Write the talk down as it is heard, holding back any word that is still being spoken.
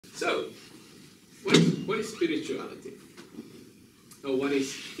So, what is spirituality? Or what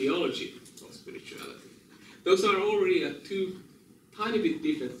is theology of spirituality? Those are already two tiny bit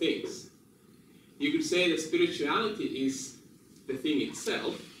different things. You could say that spirituality is the thing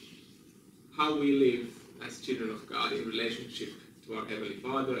itself, how we live as children of God in relationship to our Heavenly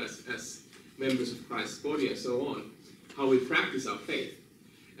Father, as members of Christ's body, and so on, how we practice our faith.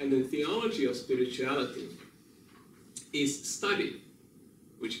 And the theology of spirituality is study,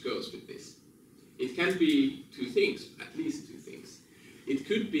 which goes with this. It can be two things, at least two things. It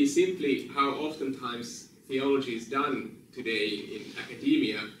could be simply how oftentimes theology is done today in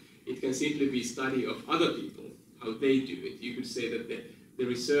academia. It can simply be study of other people, how they do it. You could say that the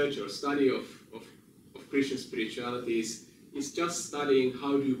research or study of Christian spirituality is just studying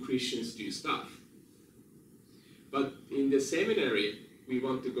how do Christians do stuff. But in the seminary, we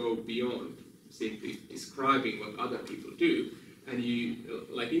want to go beyond simply describing what other people do. And you,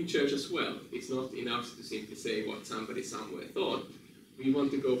 like in church as well, it's not enough to simply say what somebody somewhere thought. We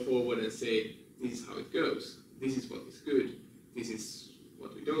want to go forward and say, this is how it goes. This is what is good. This is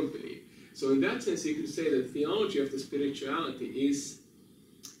what we don't believe. So in that sense, you could say that theology of the spirituality is,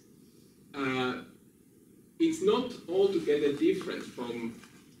 it's not altogether different from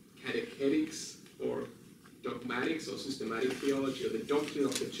catechetics or dogmatics or systematic theology or the doctrine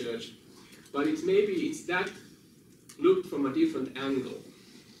of the church, but it's that looked from a different angle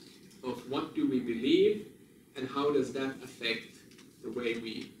of what do we believe and how does that affect the way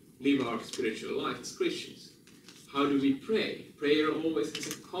we live our spiritual life as Christians. How do we pray? Prayer always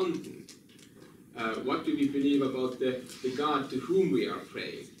has a content. What do we believe about the God to whom we are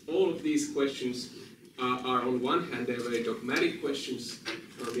praying? All of these questions are on one hand, they're very dogmatic questions.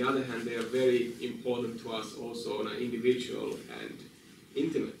 On the other hand, they are very important to us also on an individual and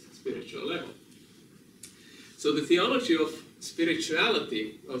intimate spiritual level. So the theology of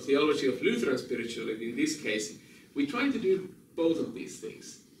spirituality, or theology of Lutheran spirituality in this case, we try to do both of these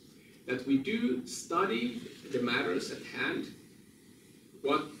things. That we do study the matters at hand.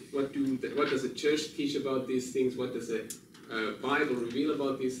 What does the church teach about these things? What does the Bible reveal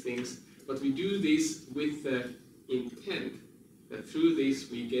about these things? But we do this with the intent that through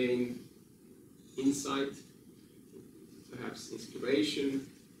this we gain insight, perhaps inspiration,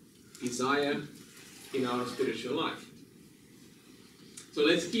 desire in our spiritual life. So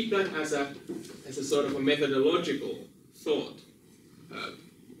let's keep that as a sort of a methodological thought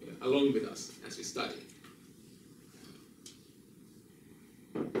along with us as we study.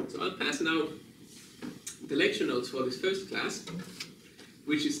 So I'll pass now the lecture notes for this first class,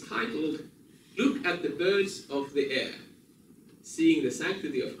 which is titled, Look at the Birds of the Air, Seeing the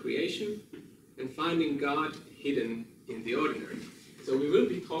Sanctity of Creation and Finding God Hidden in the Ordinary. So we will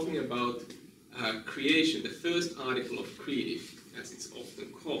be talking about creation, the first article of creative, as it's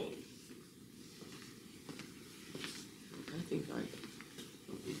often called. I think I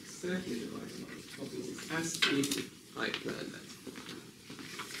got exactly the right amount of copies. It's as if I planned that.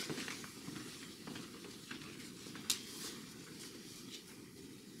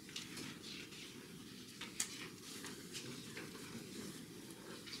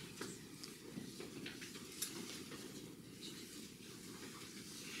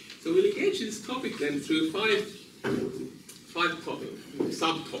 So we'll engage this topic then through five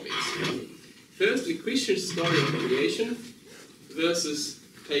subtopics. Firstly, Christian story of creation versus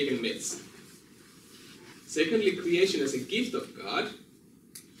pagan myths. Secondly, creation as a gift of God.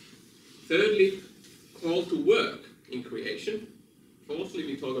 Thirdly, call to work in creation. Fourthly,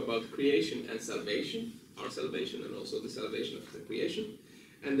 we talk about creation and salvation, our salvation and also the salvation of the creation.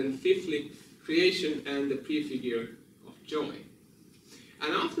 And then fifthly, creation and the prefigure of joy.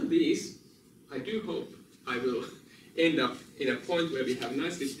 And after these, I do hope I will end up in a point where we have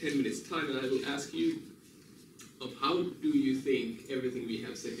nicely 10 minutes time, and I will ask you of how do you think everything we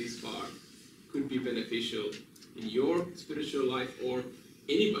have said this far could be beneficial in your spiritual life or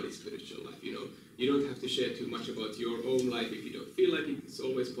anybody's spiritual life. You know, you don't have to share too much about your own life if you don't feel like it. It's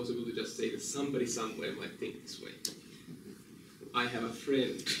always possible to just say that somebody somewhere might think this way. I have a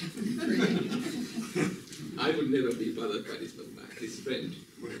friend. I would never be bothered by this, but his friend.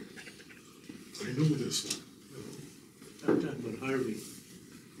 Right. I know this one. I'm talking about Harvey.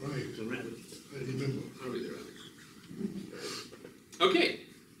 Right. The rabbit. I remember. Harvey the rabbit. Okay.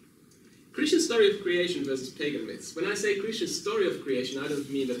 Christian story of creation versus pagan myths. When I say Christian story of creation, I don't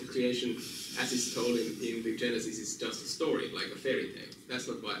mean that the creation, as it's told in the Genesis, is just a story, like a fairy tale. That's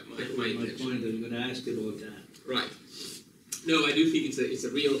not my intention. My point, I'm going to ask you about that. Right. No, I do think it's a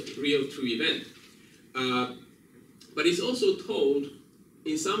real true event. But it's also told,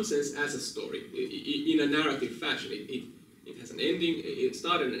 in some sense, as a story, in a narrative fashion. It has an ending, it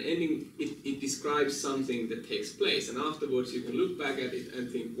start and an ending, it describes something that takes place, and afterwards you can look back at it and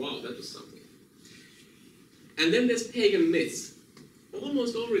think, wow, that was something. And then there's pagan myths.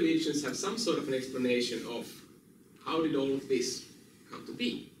 Almost all religions have some sort of an explanation of how did all of this come to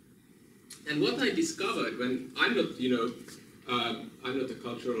be. And what I discovered when I'm not, I'm not a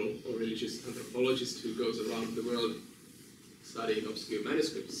cultural or religious anthropologist who goes around the world studying obscure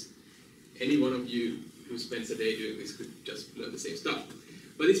manuscripts. Any one of you who spends a day doing this could just learn the same stuff.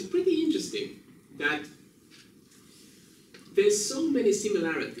 But it's pretty interesting that there's so many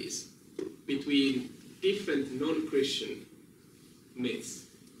similarities between different non-Christian myths,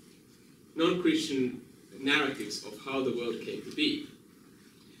 non-Christian narratives of how the world came to be.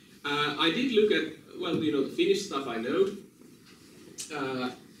 I did look at, well, the Finnish stuff I know,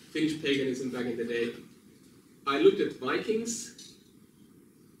 Finnish paganism back in the day. I looked at Vikings,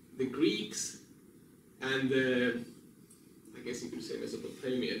 the Greeks, and the, I guess you could say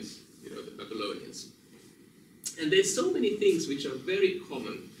Mesopotamians, the Babylonians. And there's so many things which are very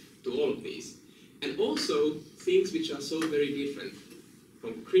common to all of these, and also things which are so very different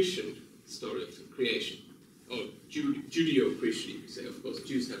from Christian story of creation, or Judeo-Christian, you say. Of course,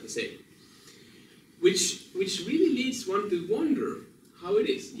 Jews have the same. Which really leads one to wonder how it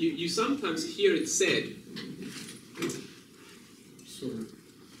is. You sometimes hear it said. Sorry.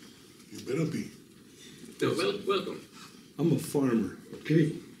 You better be. No, welcome. I'm a farmer,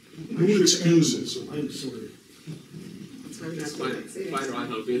 okay? No excuses. I'm sorry. It's fine,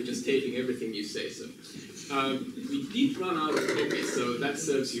 Reinhold. We're just taping everything you say. So we did run out of copies, so that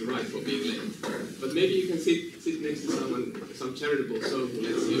serves you right for being late. But maybe you can sit next to some charitable soul who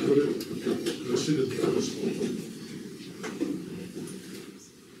lets you. Go sit at the first one.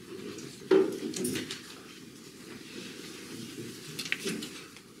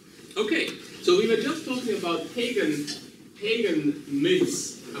 Okay, so we were just talking about pagan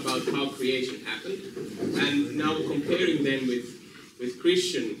myths about how creation happened, and now comparing them with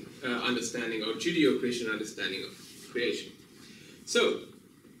Christian understanding or Judeo-Christian understanding of creation. So,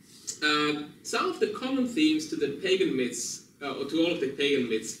 some of the common themes to the pagan myths, or to all of the pagan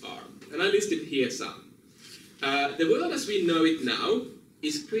myths are, and I listed here some. The world as we know it now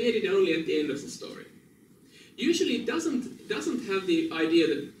is created only at the end of the story. Usually it doesn't have the idea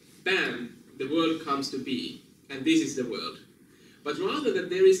that, bam, the world comes to be, and this is the world. But rather that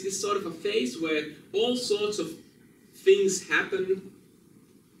there is this sort of a phase where all sorts of things happen,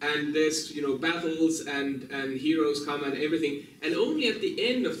 and there's battles and heroes come and everything, and only at the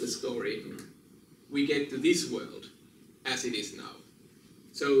end of the story we get to this world as it is now.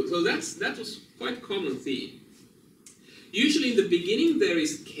 So that was quite common theme. Usually in the beginning there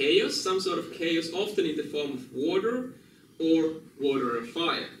is chaos, some sort of chaos, often in the form of water or water and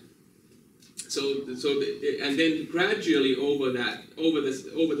fire. And then gradually over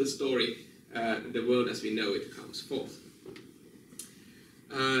the story, the world as we know it comes forth.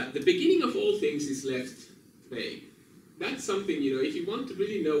 The beginning of all things is left vague. That's something, if you want to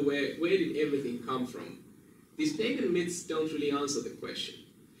really know where did everything come from, these pagan myths don't really answer the question.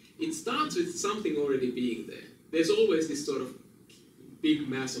 It starts with something already being there. There's always this sort of big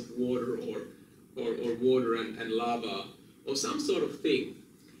mass of water or water and lava or some sort of thing.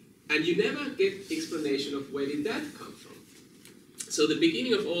 And you never get explanation of where did that come from. So the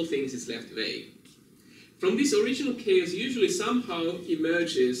beginning of all things is left vague. From this original chaos usually somehow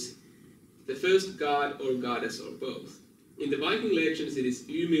emerges the first god or goddess or both. In the Viking legends it is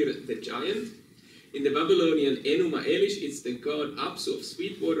Ymir the giant. In the Babylonian Enuma Elish it's the god Apsu of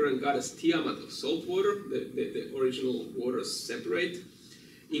sweet water and goddess Tiamat of salt water. The original waters separate.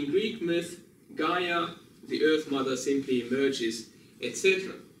 In Greek myth, Gaia, the earth mother, simply emerges,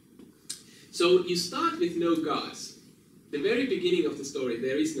 etc. So you start with no gods. The very beginning of the story,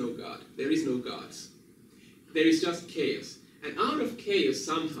 there is no god. There is no gods. There is just chaos. And out of chaos,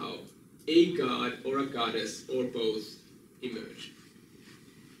 somehow, a god or a goddess or both emerge.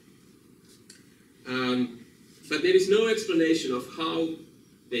 But there is no explanation of how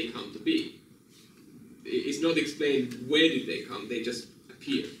they come to be. It's not explained where did they come, they just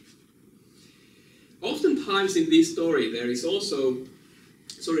appear. Oftentimes in this story, there is also...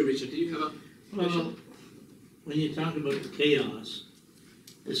 Sorry, Richard, do you have a question? Well, when you talk about the chaos,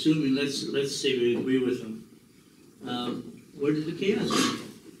 assuming, let's say we agree with them, where did the chaos come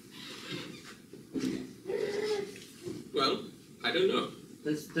from? Well, I don't know.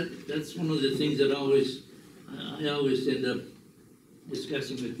 That's one of the things that I always end up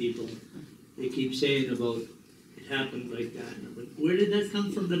discussing with people. They keep saying about it happened like that. But where did that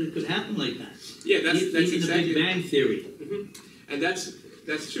come from that it could happen like that? Yeah, that's exactly the Big Bang Theory. Mm-hmm. And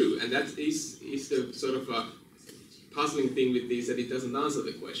that's true, and that is the sort of puzzling thing with this that it doesn't answer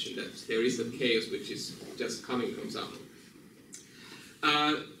the question, that there is a chaos which is just coming from somewhere.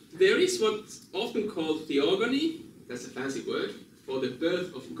 There is what's often called theogony, that's a fancy word, for the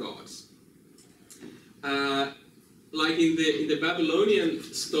birth of gods. Like in the Babylonian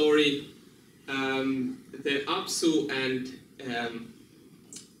story, the Apsu and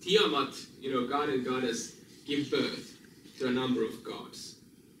Tiamat, God and goddess, give birth to a number of gods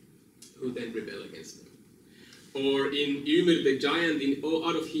who then rebel against them. Or in Ymir the giant,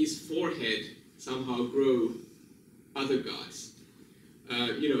 out of his forehead somehow grow other gods.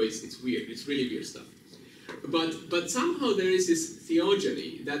 It's weird, it's really weird stuff. But somehow there is this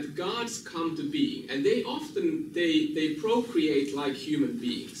theogony that gods come to being, and they often they procreate like human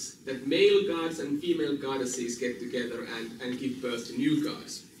beings. That male gods and female goddesses get together and give birth to new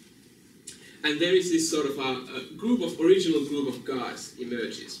gods. And there is this sort of a original group of gods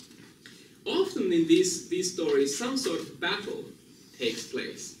emerges. Often in these stories, some sort of battle takes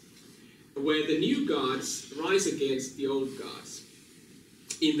place, where the new gods rise against the old gods.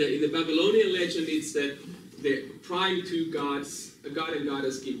 In the Babylonian legend, it's the prime two gods, a god and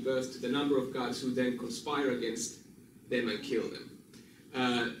goddess, give birth to the number of gods who then conspire against them and kill them.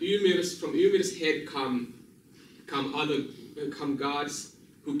 From Ymir's head come gods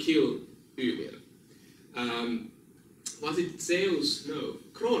who kill Ymir. Was it Zeus? No,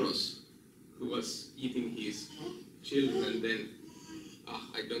 Kronos, who was eating his children, and then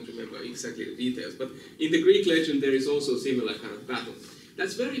I don't remember exactly the details. But in the Greek legend, there is also a similar kind of battle.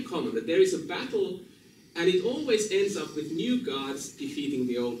 That's very common, that there is a battle, and it always ends up with new gods defeating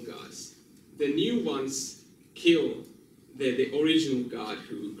the old gods. The new ones kill the original god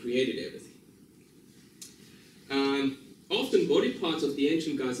who created everything. Often body parts of the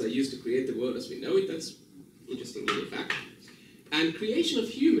ancient gods are used to create the world as we know it. That's interesting little fact. And creation of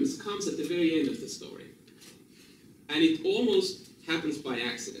humans comes at the very end of the story. And it almost happens by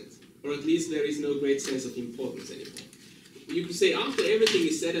accident, or at least there is no great sense of importance anymore. You could say after everything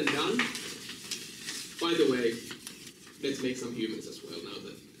is said and done, by the way, let's make some humans as well now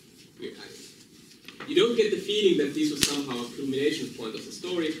that we're at it. You don't get the feeling that this was somehow a culmination point of the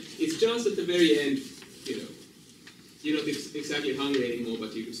story. It's just at the very end, you're not exactly hungry anymore,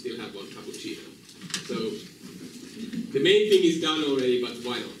 but you can still have one cappuccino. So the main thing is done already, but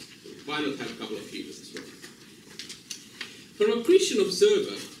why not? Why not have a couple of humans as well? From a Christian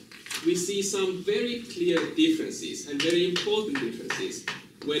observer, we see some very clear differences and very important differences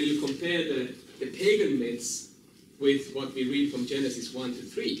when you compare the pagan myths with what we read from Genesis 1 to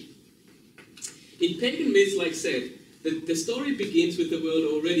 3. In pagan myths, like I said, the story begins with the world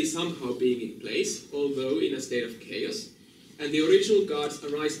already somehow being in place, although in a state of chaos, and the original gods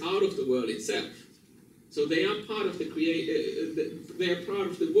arise out of the world itself. So they are part of the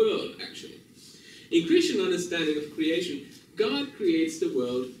world, actually. In Christian understanding of creation, God creates the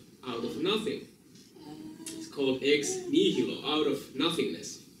world out of nothing. It's called ex nihilo, out of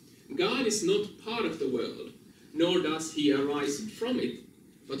nothingness. God is not part of the world, nor does he arise from it,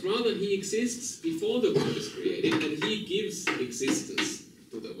 but rather he exists before the world is created, and he gives existence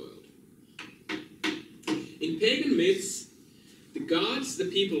to the world. In pagan myths, the gods the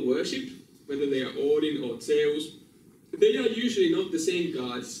people worship, whether they are Odin or Zeus, they are usually not the same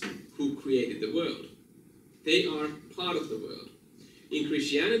gods who created the world. They are part of the world. In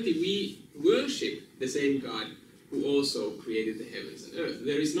Christianity, we worship the same God who also created the heavens and earth.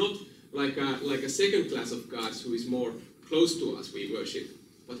 There is not like a second class of gods who is more close to us we worship,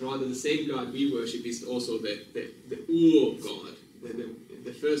 but rather the same God we worship is also the Ur God,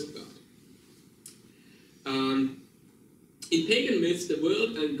 the first God. In pagan myths, the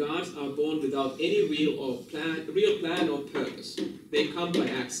world and gods are born without any real plan or purpose. They come by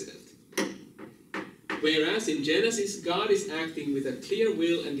accident. Whereas in Genesis, God is acting with a clear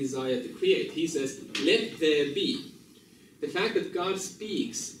will and desire to create. He says, "Let there be." The fact that God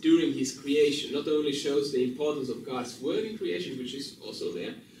speaks during his creation not only shows the importance of God's word in creation, which is also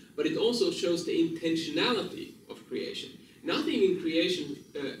there, but it also shows the intentionality of creation. Nothing in creation,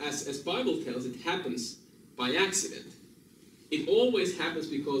 as Bible tells, it happens by accident. It always happens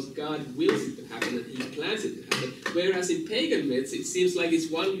because God wills it to happen and he plans it to happen. Whereas in pagan myths, it seems like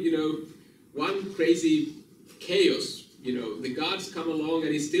it's one crazy chaos. The gods come along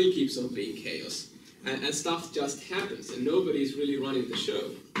and it still keeps on being chaos. And stuff just happens and nobody's really running the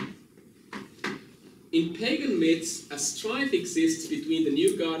show. In pagan myths, a strife exists between the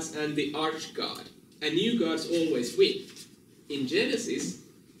new gods and the arch-god, and new gods always win. In Genesis,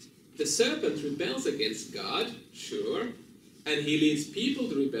 the serpent rebels against God, sure, and he leads people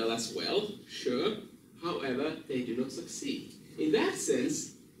to rebel as well, sure, however, they do not succeed. In that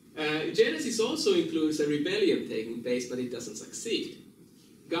sense, Genesis also includes a rebellion taking place, but it doesn't succeed.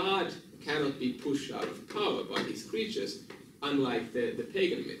 God cannot be pushed out of power by his creatures, unlike the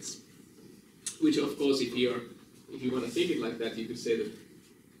pagan myths. Which, of course, if you want to think it like that, you could say that,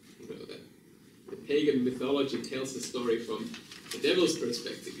 that the pagan mythology tells the story from the devil's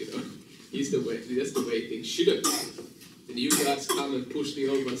perspective. That's the way things should have been. The new gods come and push the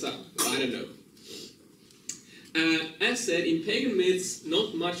old ones up. I don't know. As said, in pagan myths,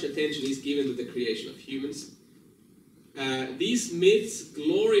 not much attention is given to the creation of humans. These myths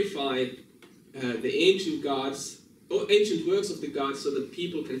glorify the ancient gods, or ancient works of the gods, so that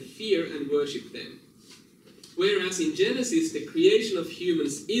people can fear and worship them. Whereas in Genesis, the creation of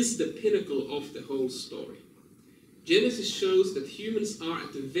humans is the pinnacle of the whole story. Genesis shows that humans are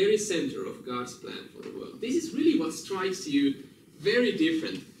at the very center of God's plan for the world. This is really what strikes you very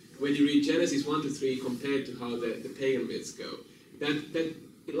different when you read Genesis 1 to 3 compared to how the pagan myths go. That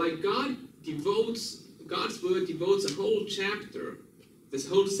like God's word devotes a whole chapter, this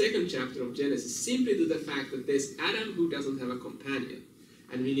whole second chapter of Genesis, simply to the fact that there's Adam who doesn't have a companion,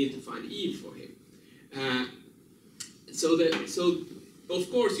 and we need to find Eve for him. So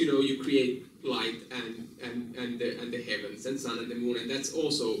of course, you create light and the heavens and sun and the moon, and that's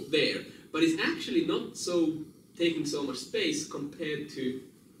also there. But it's actually not so taking so much space compared to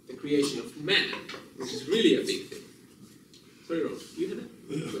the creation of man, which is really a big thing. Sorry, Ron, you had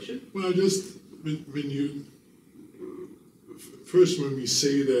a question? Well, just when we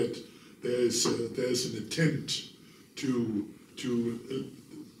say that there's an attempt to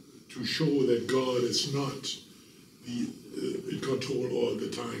show that God is not in control all the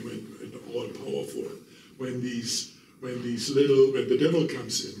time and all powerful, when the devil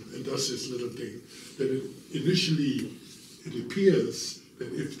comes in and does this little thing, that initially it appears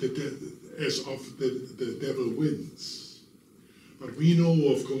that if the devil wins, but we know,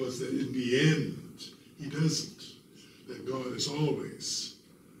 of course, that in the end he doesn't. That God is always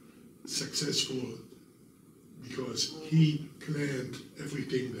successful because he planned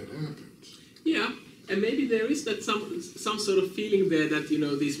everything that happened. Yeah, and maybe there is that some sort of feeling there that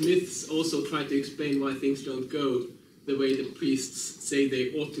these myths also try to explain why things don't go the way the priests say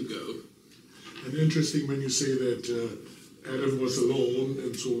they ought to go. And interesting when you say that Adam was alone,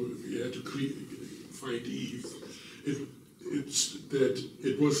 and so he had to find Eve. It's that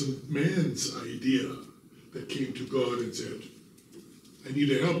it wasn't man's idea that came to God and said, I need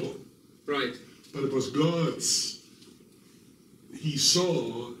a helper. Right. But it was God's. He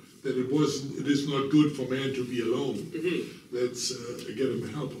saw that it is not good for man to be alone. Mm-hmm. Let's get him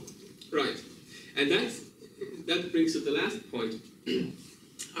a helper. Right. And that brings to the last point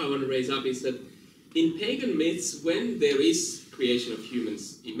I want to raise up, is that in pagan myths, when there is creation of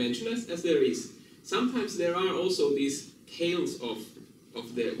humans mentioned as there is, sometimes there are also these tales of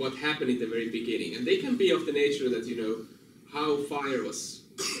what happened in the very beginning, and they can be of the nature that how fire was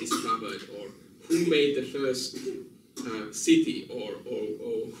discovered, or who made the first city, or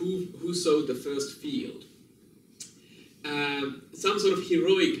who sowed the first field. Some sort of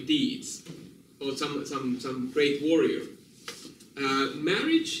heroic deeds, or some great warrior.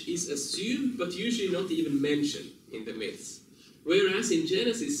 Marriage is assumed, but usually not even mentioned in the myths. Whereas in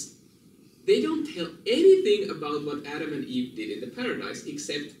Genesis, they don't tell anything about what Adam and Eve did in the paradise,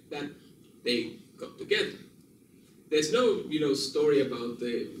 except that they got together. There's no, story about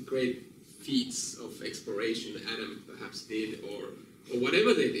the great feats of exploration Adam perhaps did, or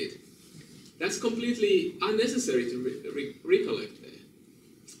whatever they did. That's completely unnecessary to recollect there.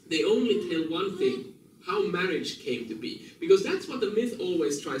 They only tell one thing: how marriage came to be. Because that's what the myth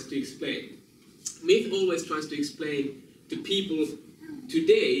always tries to explain. Myth always tries to explain to people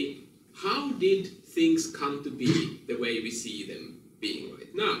today, how did things come to be the way we see them being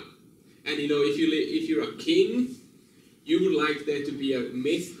right now? And if you're a king, you would like there to be a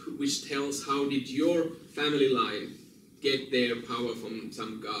myth which tells how did your family line get their power from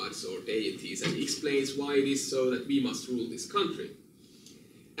some gods or deities, and explains why it is so that we must rule this country.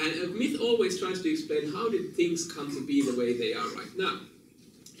 And a myth always tries to explain how did things come to be the way they are right now.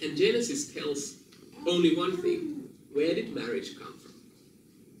 And Genesis tells only one thing: where did marriage come from?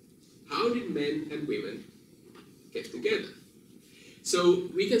 How did men and women get together? So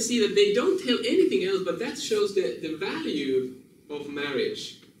we can see that they don't tell anything else, but that shows the value of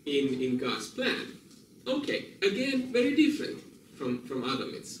marriage in God's plan. Okay, again, very different from other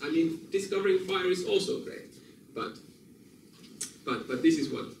myths. I mean, discovering fire is also great, but this is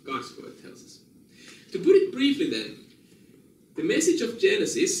what God's word tells us. To put it briefly then, the message of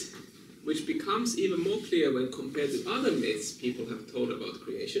Genesis, which becomes even more clear when compared to other myths people have told about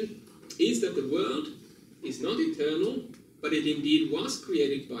creation, is that the world is not eternal, but it indeed was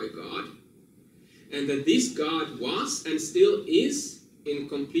created by God, and that this God was and still is in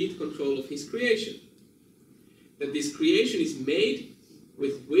complete control of his creation. That this creation is made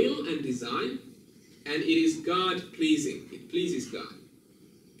with will and design, and it is God-pleasing. It pleases God.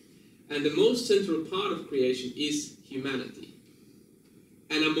 And the most central part of creation is humanity.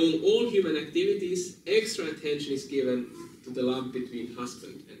 And among all human activities, extra attention is given to the love between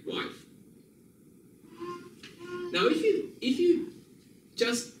husband and wife. Now, if you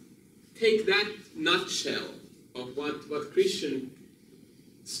just take that nutshell of what Christian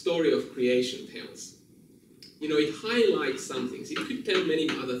story of creation tells, you know, it highlights some things. It could tell many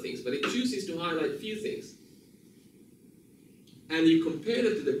other things, but it chooses to highlight few things. And you compare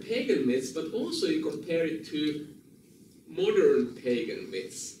it to the pagan myths, but also you compare it to modern pagan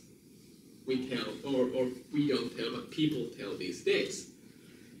myths we tell, or we don't tell, but people tell these days.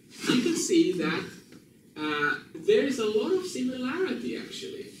 You can see that there is a lot of similarity,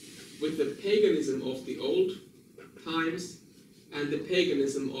 actually, with the paganism of the old times and the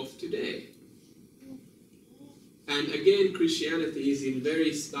paganism of today. And again, Christianity is in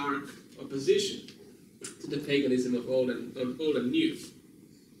very stark opposition to the paganism of old and new.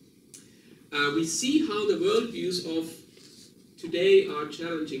 We see how the worldviews of today are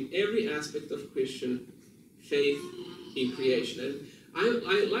challenging every aspect of Christian faith in creation. And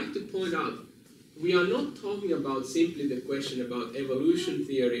I like to point out, we are not talking about simply the question about evolution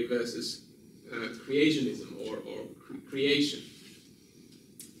theory versus creationism or creation.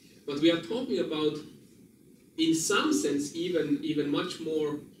 But we are talking about, in some sense, even much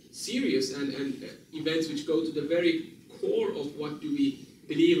more serious and events which go to the very core of what do we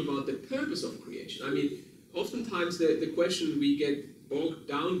believe about the purpose of creation. I mean, oftentimes the question we get bogged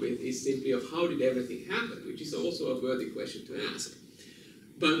down with is simply of how did everything happen, which is also a worthy question to ask.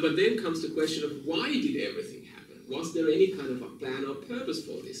 But then comes the question of why did everything happen? Was there any kind of a plan or purpose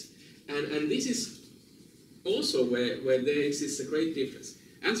for this? And this is also where there exists a great difference.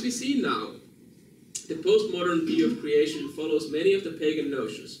 As we see now, the postmodern view of creation follows many of the pagan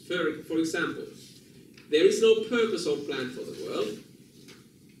notions. For example, there is no purpose or plan for the world.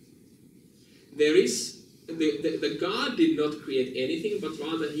 There is, the God did not create anything, but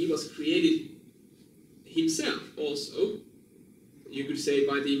rather he was created himself also. You could say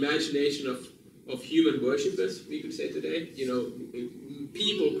by the imagination of human worshippers, we could say today, you know,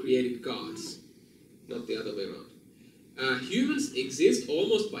 people created gods, not the other way around. Humans exist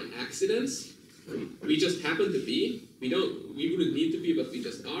almost by accidents. We just happen to be. We wouldn't need to be, but we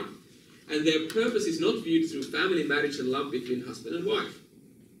just are. And their purpose is not viewed through family, marriage, and love between husband and wife.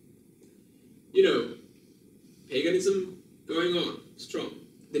 You know, paganism going on, strong.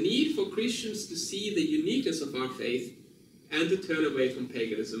 The need for Christians to see the uniqueness of our faith and to turn away from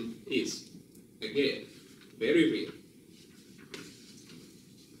paganism is, again, very real.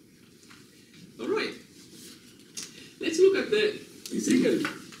 All right. Let's look at the second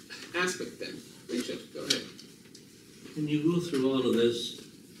aspect then. Richard, go ahead. When you go through all of this,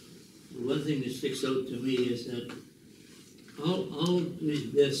 one thing that sticks out to me is that all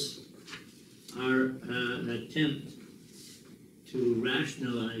these myths are an attempt to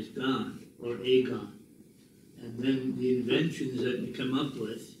rationalize God or a God. And then the inventions that we come up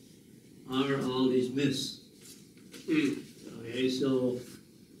with are all these myths. Okay, so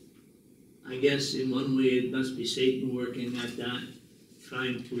I guess in one way it must be Satan working at that,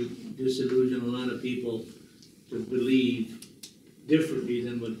 trying to disillusion a lot of people to believe differently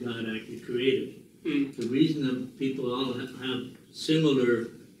than what God actually created. The reason that people all have similar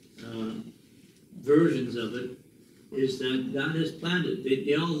versions of it is that God has planned it.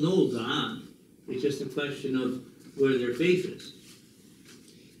 They all know God. It's just a question of where their faith is.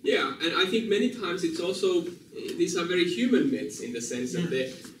 Yeah, and I think many times it's also, these are very human myths in the sense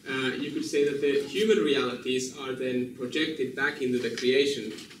that you could say that the human realities are then projected back into the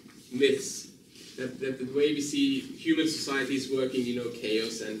creation myths. That the way we see human societies working, you know,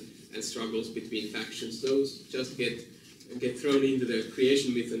 chaos and struggles between factions, those just get thrown into the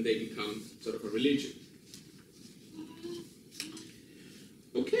creation myth and they become sort of a religion.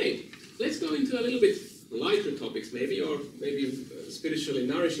 Okay, let's go into a little bit lighter topics maybe, or maybe a spiritually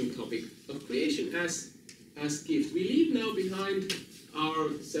nourishing topic of creation as gift. We leave now behind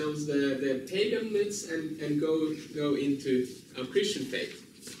ourselves the pagan myths and go into our Christian faith.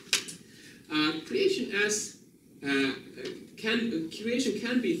 Creation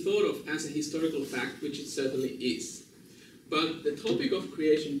can be thought of as a historical fact, which it certainly is. But the topic of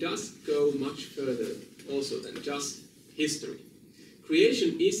creation does go much further also than just history.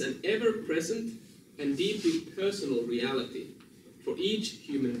 Creation is an ever-present and deeply personal reality for each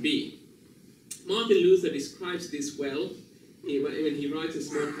human being. Martin Luther describes this well when he writes a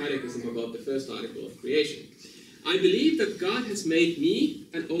small catechism about the first article of creation. I believe that God has made me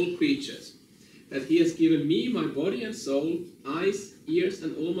and all creatures, that he has given me my body and soul, eyes, ears,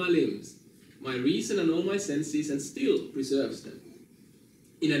 and all my limbs, my reason and all my senses, and still preserves them.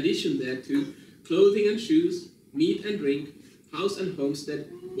 In addition thereto, clothing and shoes, meat and drink, house and homestead,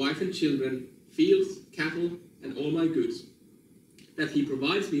 wife and children, fields, cattle, and all my goods, that he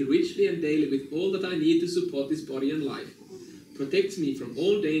provides me richly and daily with all that I need to support this body and life, protects me from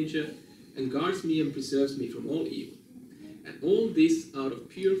all danger, and guards me and preserves me from all evil. And all this out of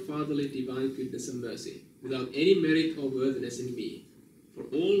pure fatherly divine goodness and mercy, without any merit or worthiness in me, for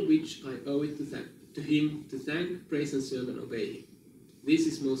all which I owe it to him to thank, praise, and serve and obey him. This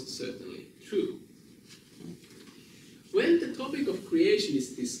is most certainly true. When the topic of creation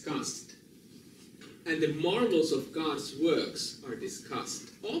is discussed, and the marvels of God's works are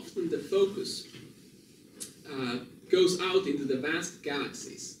discussed, often the focus goes out into the vast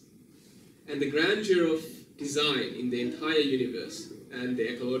galaxies and the grandeur of design in the entire universe and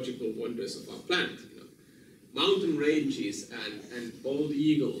the ecological wonders of our planet. Mountain ranges and bald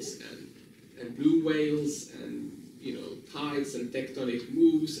eagles and blue whales and tides and tectonic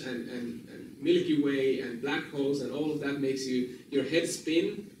moves and Milky Way and black holes, and all of that makes your head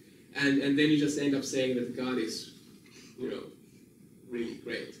spin, and then you just end up saying that God is really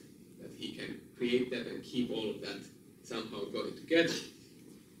great, that he can create that and keep all of that somehow going together.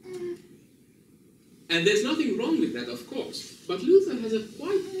 And there's nothing wrong with that, of course, but Luther has a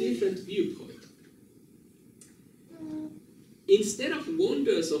quite different viewpoint. Instead of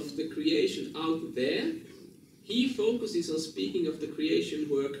wonders of the creation out there, he focuses on speaking of the creation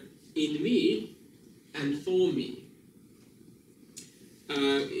work in me and for me.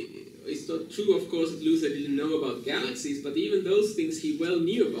 It's not true, of course, that Luther didn't know about galaxies, but even those things he well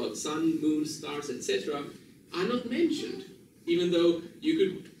knew about, sun, moon, stars, etc., are not mentioned, even though you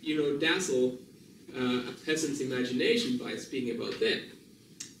could, dazzle a peasant's imagination by speaking about them.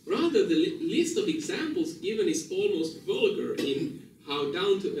 Rather, the list of examples given is almost vulgar in how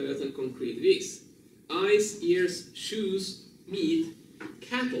down-to-earth and concrete it is. Eyes, ears, shoes, meat,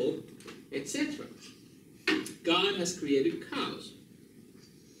 cattle, etc. God has created cows.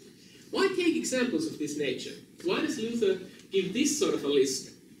 Why take examples of this nature? Why does Luther give this sort of a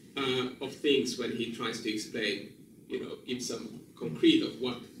list of things when he tries to explain, give some concrete of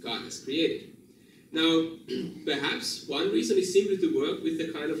what God has created? Now, perhaps one reason is simply to work with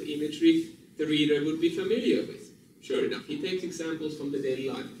the kind of imagery the reader would be familiar with. Sure enough, he takes examples from the daily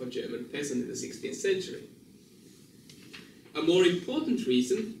life of a German peasant in the 16th century. A more important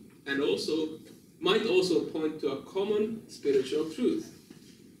reason, and might also point to a common spiritual truth.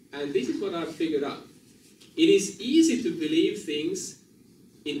 And this is what I've figured out. It is easy to believe things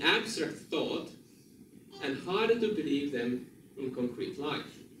in abstract thought and harder to believe them in concrete life.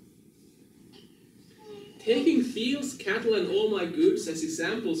 Taking fields, cattle, and all my goods as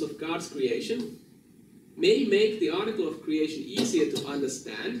examples of God's creation may make the article of creation easier to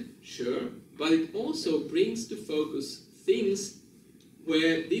understand, sure, but it also brings to focus things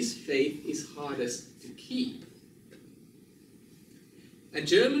where this faith is hardest to keep. A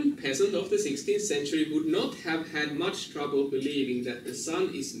German peasant of the 16th century would not have had much trouble believing that the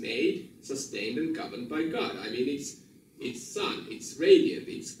sun is made, sustained, and governed by God. I mean, it's sun, it's radiant,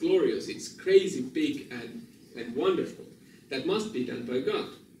 it's glorious, it's crazy big and wonderful. That must be done by God.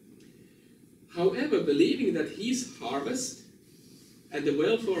 However, believing that his harvest and the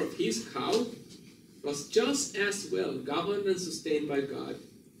welfare of his cow was just as well governed and sustained by God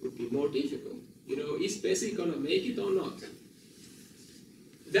would be more difficult. Is Bessie going to make it or not?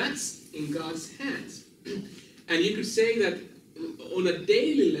 That's in God's hands. And you could say that on a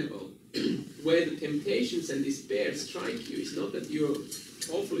daily level, where the temptations and despair strike you, it's not that you're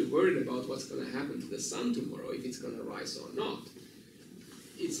awfully worried about what's going to happen to the sun tomorrow, if it's going to rise or not.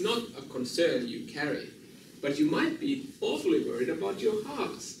 It's not a concern you carry. But you might be awfully worried about your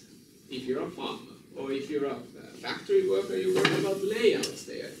harvest, if you're a farmer. Or if you're a factory worker, you're worried about layouts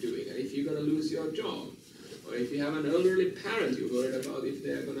they are doing, and if you're going to lose your job. Or if you have an elderly parent, you're worried about if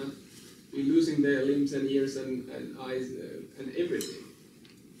they're going to be losing their limbs and ears and eyes and everything.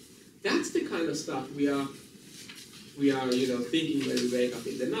 That's the kind of stuff we are thinking when we wake up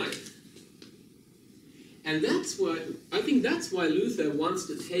in the night. And I think that's why Luther wants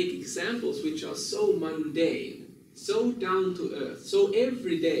to take examples which are so mundane, so down to earth, so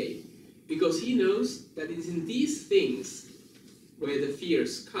everyday, because he knows that it is in these things where the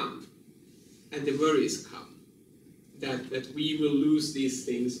fears come and the worries come, that we will lose these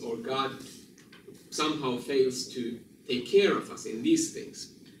things, or God somehow fails to take care of us in these things.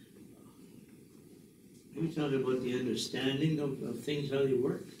 Are you talking about the understanding of things, how they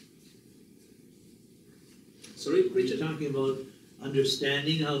work? Sorry, Are you Richard? talking about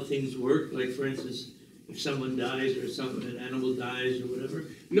understanding how things work? Like, for instance, if someone dies or an animal dies or whatever?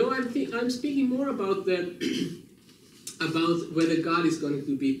 No, I'm speaking more about about whether God is going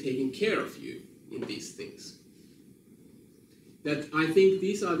to be taking care of you in these things. That I think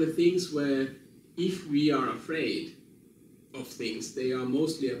these are the things where, if we are afraid of things, they are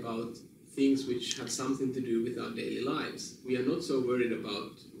mostly about things which have something to do with our daily lives. We are not so worried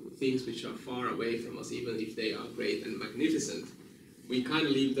about things which are far away from us, even if they are great and magnificent. We kind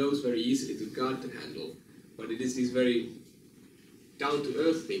of leave those very easily to God to handle. But it is these very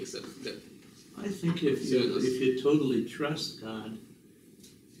down-to-earth things that I think if you totally trust God,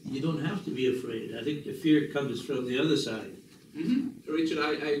 you don't have to be afraid. I think the fear comes from the other side. Mm-hmm. Richard,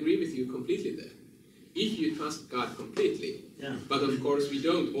 I agree with you completely there. If you trust God completely, Yeah. but of course we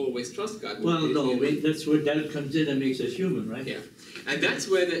don't always trust God completely. Well, no, that's where doubt comes in and makes us human, right? Yeah, and that's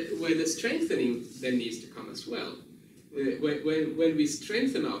where the strengthening then needs to come as well. When we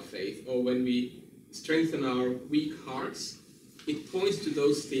strengthen our faith, or when we strengthen our weak hearts, it points to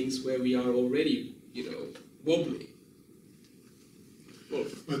those things where we are already, wobbly. Well,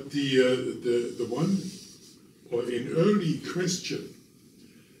 But the one, or in early Christian,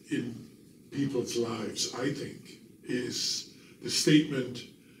 in people's lives, I think, is the statement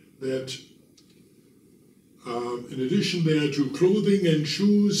that in addition there to clothing and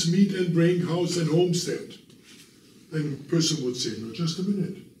shoes, meat and drink, house and homestead, then a person would say, no, just a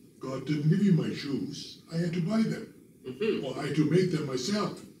minute, God didn't give you my shoes, I had to buy them, or I had to make them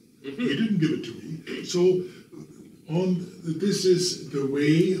myself. He didn't give it to me. So this is the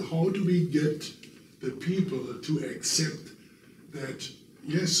way, how do we get the people to accept that,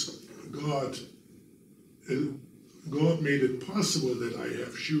 yes, God made it possible that I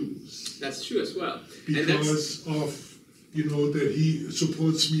have shoes. That's true as well. Because of, that He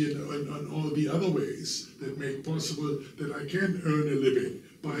supports me on all the other ways that make possible that I can earn a living,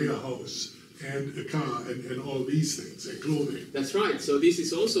 buy a house, and a car, and all these things, and clothing. That's right. So this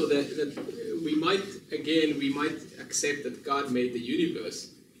is also that we might accept that God made the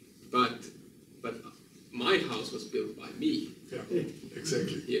universe, but my house was built by me. Yeah,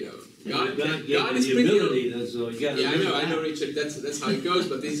 exactly. God gave is the pretty. ability, that's all. I know, Richard. That's how it goes.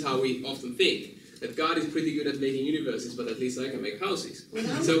 But this is how we often think, that God is pretty good at making universes, but at least I can make houses.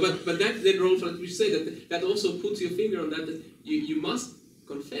 So, but that then, Rolf, like we say, that also puts your finger on that you must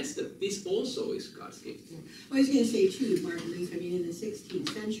confess that this also is God's gift. I was going to say too, Martin Luther. I mean, in the 16th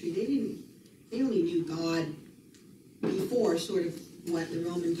century, they only knew God before sort of what the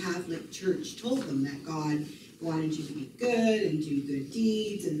Roman Catholic Church told them, that God wanted you to be good and do good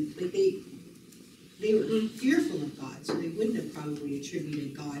deeds, and like they were fearful of God, so they wouldn't have probably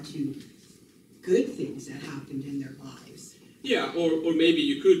attributed God to good things that happened in their lives. Yeah, or maybe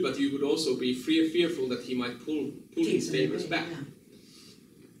you could, but you would also be fearful that He might pull His favors back.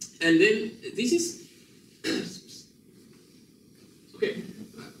 Yeah. And then this is okay.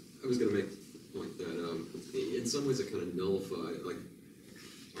 I was going to make the point that in some ways it kind of nullified, like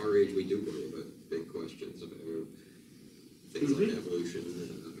our age we do worry about big questions about things like evolution,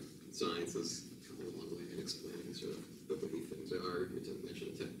 science has come a long way in explaining sort of the way things are. You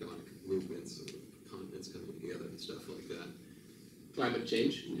mentioned tectonic movements and continents coming together and stuff like that. Climate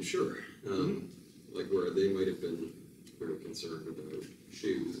change. Sure. Like where they might have been very concerned about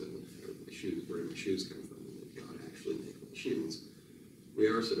shoes and where do my shoes come from, and did God actually make my shoes? We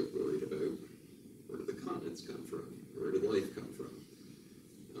are sort of worried about where did the continents come from, where did life come from?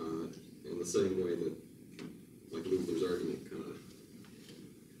 In the same way that, like Luther's argument kind of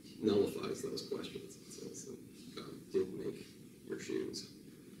nullifies those questions. It says that God did make your shoes.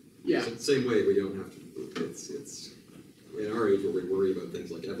 Yeah. So the same way we don't have to, it's in our age where we worry about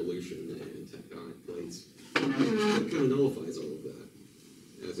things like evolution and tectonic plates, it kind of nullifies all of that.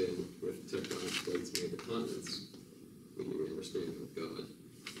 As in, with tectonic plates made the continents, we understand with God,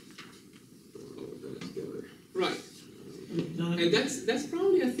 all of that together. Right. And that's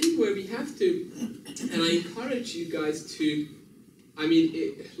probably a thing where we have to, and I encourage you guys to,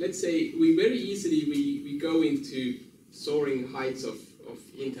 let's say we very easily we go into soaring heights of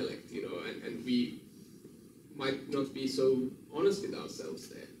intellect, and we might not be so honest with ourselves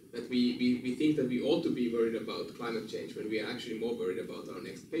there. That we think that we ought to be worried about climate change when we are actually more worried about our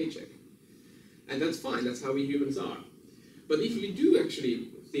next paycheck. And that's fine, that's how we humans are. But if you do actually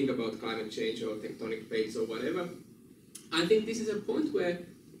think about climate change or tectonic plates or whatever, I think this is a point where,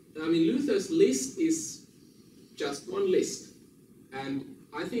 Luther's list is just one list. And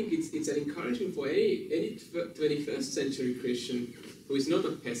I think it's an encouragement for any 21st century Christian who is not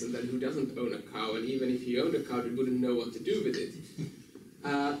a peasant and who doesn't own a cow, and even if he owned a cow, he wouldn't know what to do with it,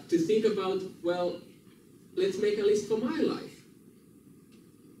 to think about, well, let's make a list for my life.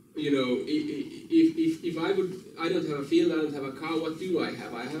 You know, if I don't have a field, I don't have a cow, what do I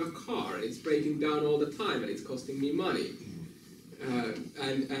have? I have a car, and it's breaking down all the time, and it's costing me money.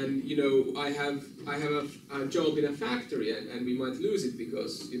 And you know, I have a job in a factory, and we might lose it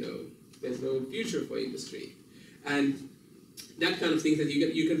because, you know, there's no future for industry. And that kind of thing, that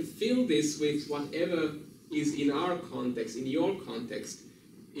you can fill this with whatever is in our context, in your context,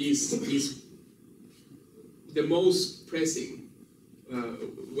 is the most pressing,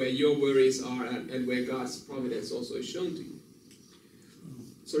 where your worries are, and where God's providence also is shown to you.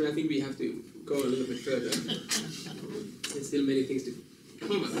 Sorry, I think we have to go a little bit further. There's still many things to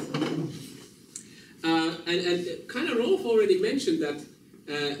cover. And kind of Rolf already mentioned that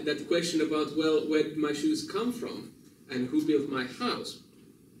question about, well, where did my shoes come from, and who built my house?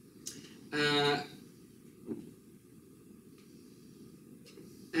 And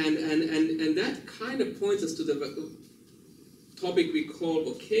that kind of points us to the topic we call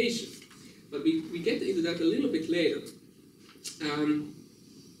vocation, but we get into that a little bit later.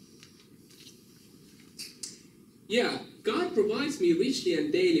 Yeah, God provides me richly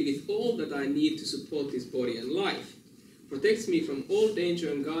and daily with all that I need to support this body and life, protects me from all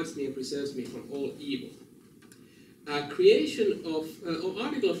danger, and guards me and preserves me from all evil.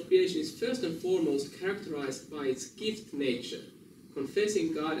 Article of creation is first and foremost characterized by its gift nature.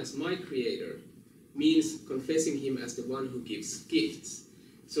 Confessing God as my creator means confessing him as the one who gives gifts.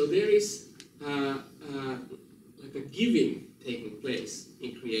 So there is like a giving taking place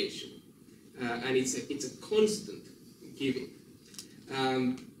in creation, and it's a constant giving.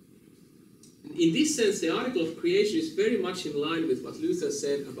 In this sense, the article of creation is very much in line with what Luther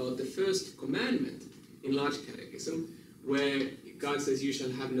said about the first commandment in Large Catechism, where God says, "You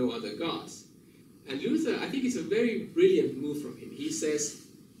shall have no other gods." And Luther, I think it's a very brilliant move from him. He says,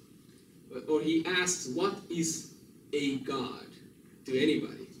 or he asks, what is a God to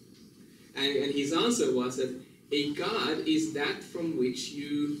anybody? And his answer was that a God is that from which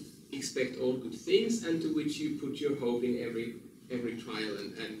you expect all good things, and to which you put your hope in every trial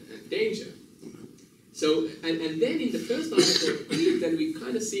and danger. So, and then in the first article, then we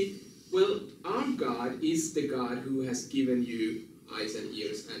kind of see, well, our God is the God who has given you eyes and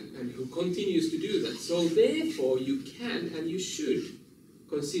ears, and who continues to do that. So therefore you can and you should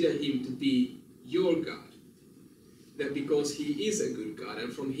consider him to be your God. That because he is a good God,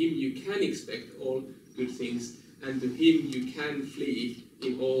 and from him you can expect all good things, and to him you can flee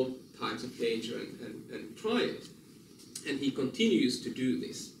in all times of danger and trial. And he continues to do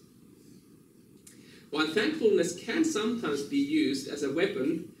this. While thankfulness can sometimes be used as a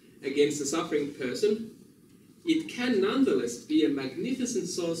weapon against a suffering person, it can nonetheless be a magnificent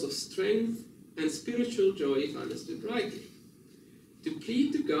source of strength and spiritual joy if understood rightly. To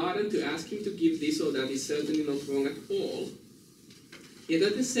plead to God and to ask him to give this or that is certainly not wrong at all, yet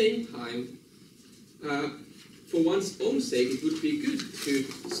at the same time, for one's own sake, it would be good to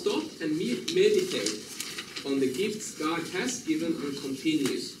stop and meditate on the gifts God has given and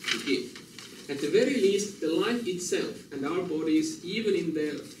continues to give. At the very least, the life itself and our bodies, even in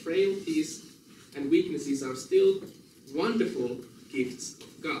their frailties and weaknesses, are still wonderful gifts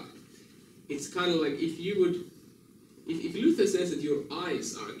of God. It's kind of like if Luther says that your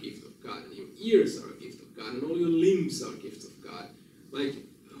eyes are a gift of God, and your ears are a gift of God, and all your limbs are gifts of God, like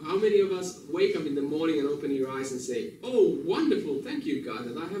how many of us wake up in the morning and open your eyes and say, "Oh, wonderful, thank you, God,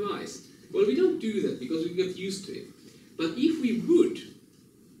 that I have eyes"? Well, we don't do that because we get used to it. But if we would,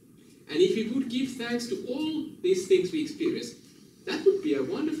 and if we would give thanks to all these things we experience, that would be a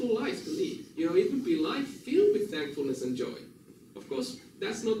wonderful life to lead. You know, it would be a life filled with thankfulness and joy. Of course,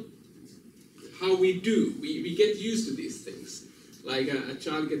 that's not how we do. We get used to these things. Like a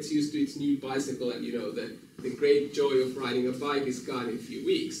child gets used to its new bicycle, and you know, the great joy of riding a bike is gone in a few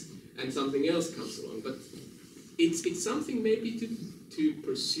weeks, and something else comes along. But it's something maybe to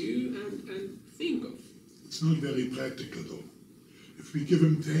pursue and think of. It's not very practical though. If we give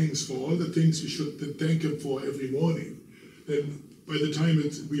him thanks for all the things we should thank him for every morning, then by the time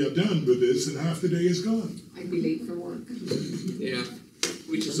we are done with this, and half the day is gone. I'd be late for work. Yeah,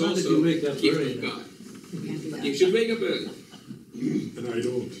 which is Not if also you wake up a gift early of enough. God. Can't do that. You should wake up early. And I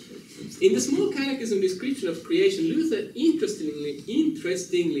don't. In the small catechism description of creation, Luther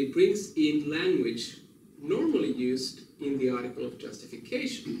interestingly brings in language normally used in the article of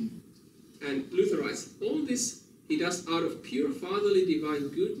justification. And Luther writes, all this he does out of pure fatherly divine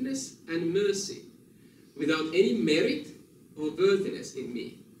goodness and mercy, without any merit or worthiness in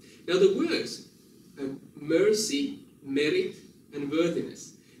me. Now the words mercy, merit, and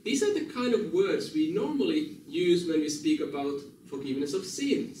worthiness, these are the kind of words we normally use when we speak about forgiveness of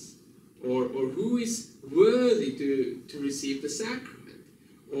sins, or who is worthy to receive the sacrament,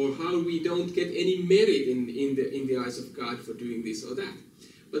 or how we don't get any merit in the eyes of God for doing this or that.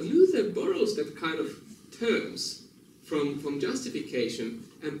 But Luther borrows that kind of terms from justification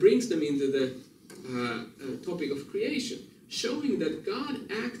and brings them into the topic of creation, showing that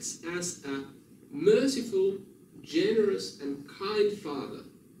God acts as a merciful, generous, and kind Father,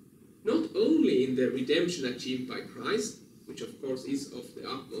 not only in the redemption achieved by Christ, which of course is of the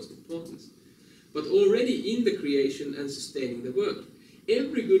utmost importance, but already in the creation and sustaining the world.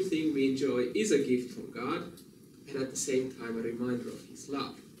 Every good thing we enjoy is a gift from God, and at the same time a reminder of His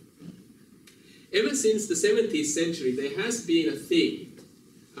love. Ever since the 17th century, there has been a thing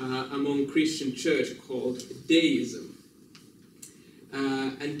among Christian church called deism.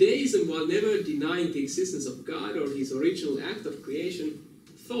 And deism, while never denying the existence of God or His original act of creation,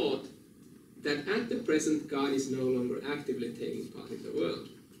 thought that at the present God is no longer actively taking part in the world.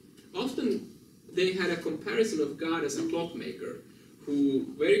 Often they had a comparison of God as a clockmaker who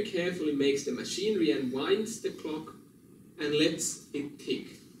very carefully makes the machinery and winds the clock and lets it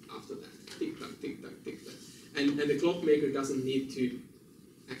tick after that. Tick-tock, tick-tock, tick-tock. And the clockmaker doesn't need to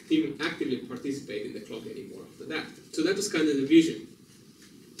actively participate in the clock anymore after that. So that was kind of the vision.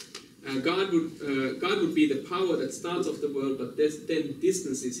 God would be the power that starts off the world, but then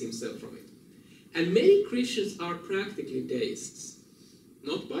distances Himself from it. And many Christians are practically deists,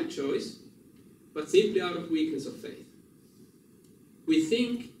 not by choice, but simply out of weakness of faith. We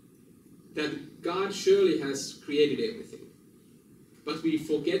think that God surely has created everything, but we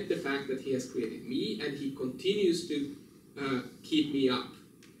forget the fact that He has created me, and He continues to keep me up,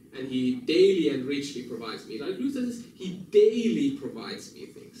 and He daily and richly provides me. Like Luther says, He daily provides me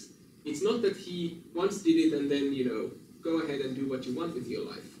things. It's not that He once did it and then, go ahead and do what you want with your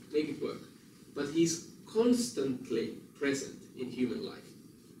life, make it work. But He's constantly present in human life.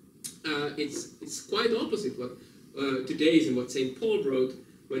 It's quite opposite what Judaism, what St. Paul wrote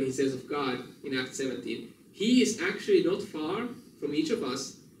when he says of God in Acts 17. He is actually not far from each of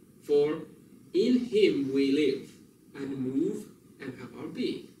us, for in Him we live and move and have our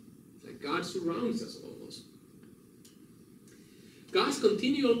being. It's like God surrounds us almost. God's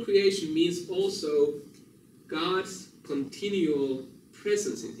continual creation means also God's continual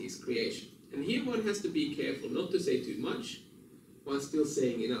presence in His creation. And here one has to be careful not to say too much while still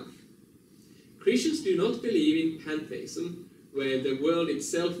saying enough. Christians do not believe in pantheism, where the world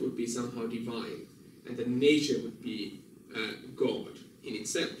itself would be somehow divine and that nature would be God in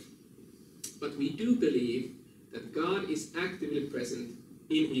itself. But we do believe that God is actively present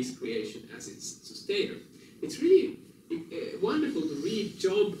in His creation as its sustainer. It's really wonderful to read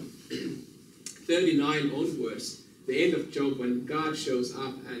Job 39 onwards, the end of Job, when God shows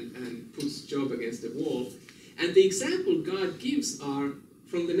up and puts Job against the wall. And the example God gives are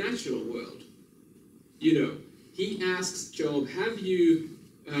from the natural world. He asks Job, have you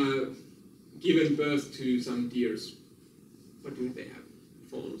given birth to some deers? What do they have?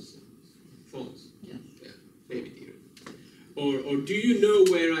 Fawns? Yeah. Baby deer. Or do you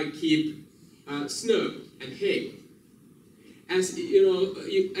know where I keep snow and hail? As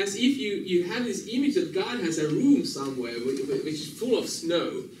if you have this image that God has a room somewhere which is full of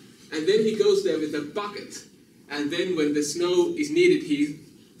snow, and then He goes there with a bucket, and then when the snow is needed, He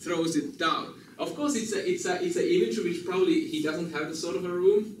throws it down. Of course, it's an image which probably He doesn't have the sort of a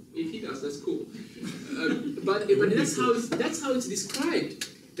room. If He does, that's cool. But that's how it's described.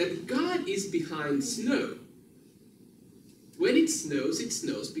 That God is behind snow. When it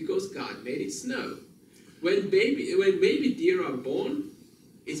snows because God made it snow. When baby deer are born,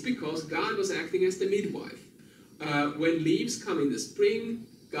 it's because God was acting as the midwife. When leaves come in the spring,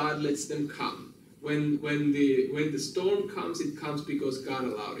 God lets them come. When the storm comes, it comes because God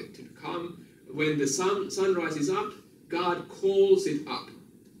allowed it to come. When the sun rises up, God calls it up.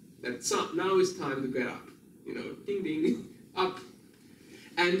 That now is time to get up. Ding ding, up.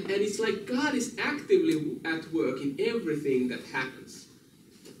 And it's like God is actively at work in everything that happens.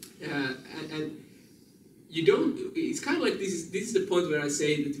 And you don't. It's kind of like this is the point where I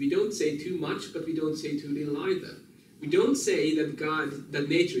say that we don't say too much, but we don't say too little either. We don't say that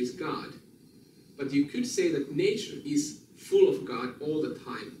nature is God, but you could say that nature is full of God all the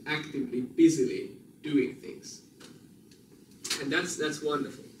time, actively, busily doing things. And that's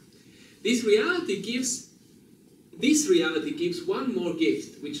wonderful. This reality gives one more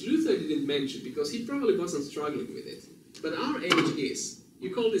gift, which Luther didn't mention because he probably wasn't struggling with it. But our age is.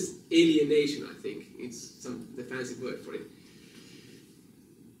 You call this alienation, I think. It's the fancy word for it.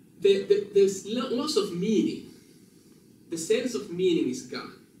 there's loss of meaning. The sense of meaning is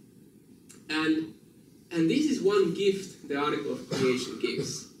gone. And this is one gift the article of creation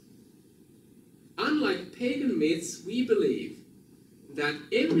gives. Unlike pagan myths, we believe that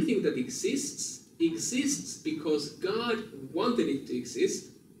everything that exists because God wanted it to exist,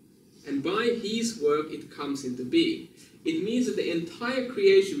 and by His work it comes into being. It means that the entire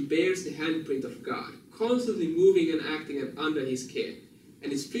creation bears the handprint of God, constantly moving and acting under His care,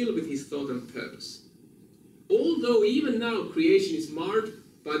 and is filled with His thought and purpose. Although even now creation is marred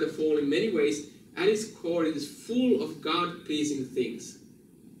by the fall in many ways, at its core it is full of God-pleasing things,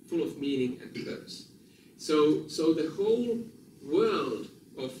 full of meaning and purpose. So the whole world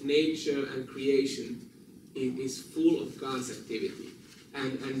of nature and creation is full of God's activity.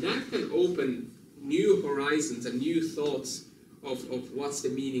 And that can open new horizons and new thoughts of what's the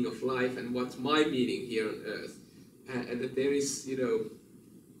meaning of life and what's my meaning here on earth. And that there is, to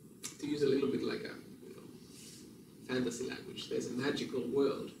use a little bit like a fantasy language, there's a magical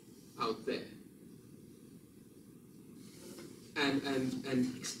world out there.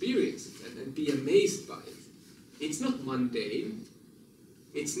 And experience it and be amazed by it. It's not mundane.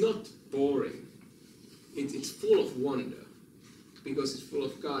 It's not boring. It's full of wonder because it's full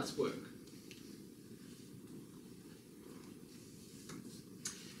of God's work.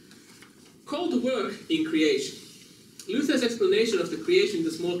 Call to work in creation. Luther's explanation of the creation in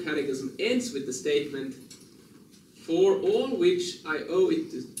the Small Catechism ends with the statement, "For all which I owe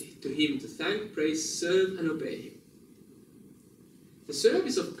it to Him to thank, praise, serve, and obey Him." The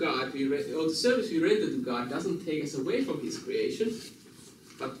service of God, the service we render to God, doesn't take us away from His creation,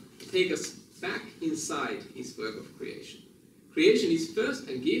 but take us back inside His work of creation. Creation is first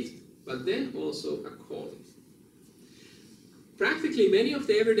a gift, but then also a calling. Practically, many of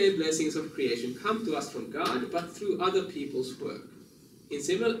the everyday blessings of creation come to us from God, but through other people's work.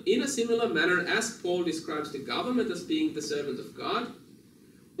 In a similar manner, as Paul describes the government as being the servant of God,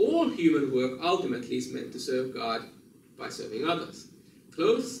 all human work ultimately is meant to serve God by serving others.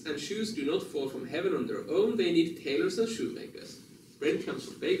 Clothes and shoes do not fall from heaven on their own, they need tailors and shoemakers. Bread comes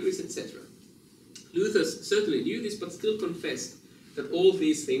from bakeries, etc. Luther certainly knew this, but still confessed that all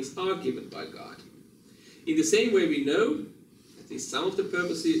these things are given by God. In the same way we know, at least some of the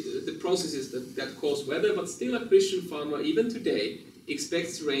processes that cause weather, but still a Christian farmer, even today,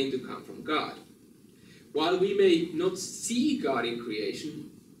 expects rain to come from God. While we may not see God in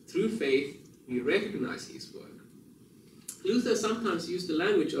creation, through faith we recognize His work. Luther sometimes used the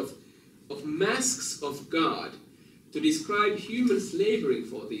language of masks of God to describe humans laboring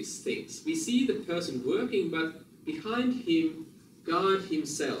for these things. We see the person working, but behind him, God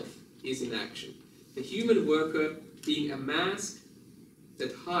Himself is in action. The human worker being a mask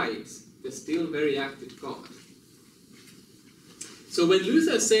that hides the still very active God. So when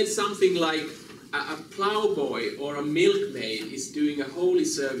Luther said something like a plowboy or a milkmaid is doing a holy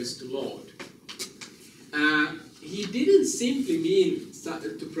service to Lord, he didn't simply mean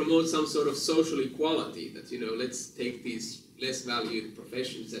to promote some sort of social equality, that, let's take these less valued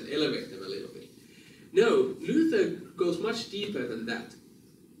professions and elevate them a little bit. No, Luther goes much deeper than that.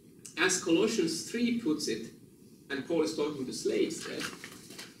 As Colossians 3 puts it, and Paul is talking to slaves there,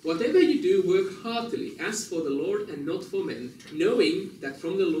 "Whatever you do, work heartily, as for the Lord and not for men, knowing that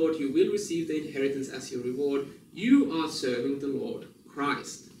from the Lord you will receive the inheritance as your reward. You are serving the Lord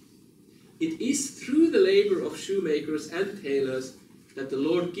Christ." It is through the labor of shoemakers and tailors that the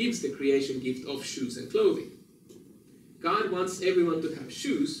Lord gives the creation gift of shoes and clothing. God wants everyone to have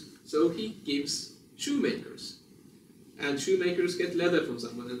shoes, so He gives shoemakers. And shoemakers get leather from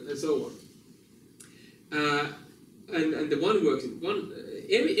someone, and so on. And the one working,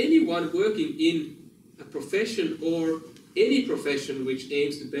 anyone working in a profession or any profession which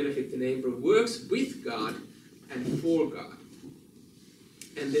aims to benefit the neighbor works with God and for God.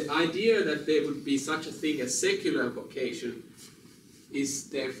 And the idea that there would be such a thing as secular vocation is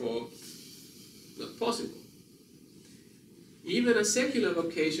therefore not possible. Even a secular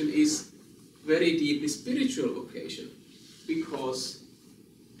vocation is very deeply spiritual vocation, because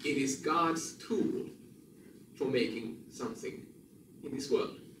it is God's tool for making something in this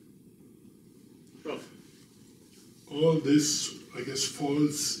world. Prof. All this, I guess,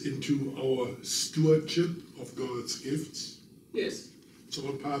 falls into our stewardship of God's gifts. Yes. It's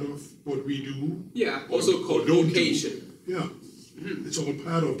all part of what we do. Yeah, also called vocation. Yeah, it's all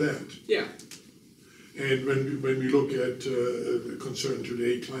part of that. Yeah. And when we look at the concern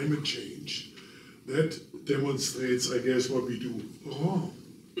today, climate change, that demonstrates, I guess, what we do wrong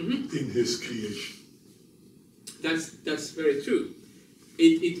in His creation. That's very true.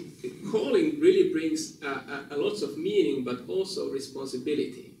 Calling really brings a lots of meaning, but also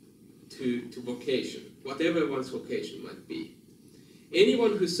responsibility. to vocation, whatever one's vocation might be.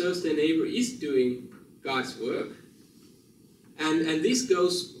 Anyone who serves their neighbor is doing God's work, and this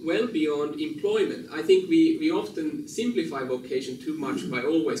goes well beyond employment. I think we often simplify vocation too much by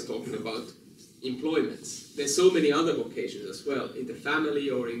always talking about employments. There's so many other vocations as well, in the family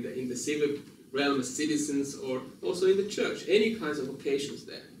or in the civic realm as citizens, or also in the church, any kinds of vocations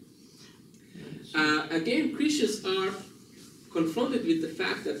there. Again, Christians are confronted with the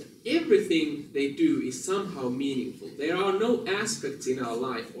fact that everything they do is somehow meaningful. There are no aspects in our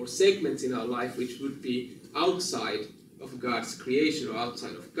life or segments in our life which would be outside of God's creation or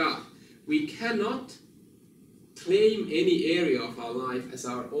outside of God. We cannot claim any area of our life as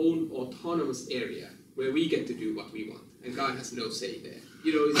our own autonomous area where we get to do what we want, and God has no say there.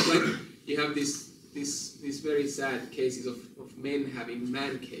 You know, it's like you have these very sad cases of men having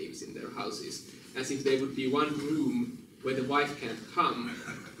man caves in their houses, as if there would be one room where the wife can't come,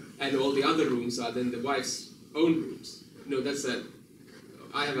 and all the other rooms are then the wife's own rooms. No,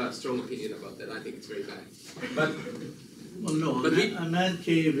 I have a strong opinion about that. I think it's very bad. But Well, no, a man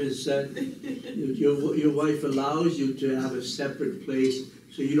cave is that your wife allows you to have a separate place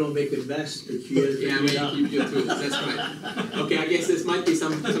so you don't make a mess that she has to clean up. Keep your tools, that's right. Okay, I guess there might be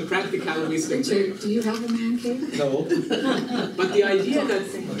some practical wisdom there. Richard, do you have a man cave? No. But the idea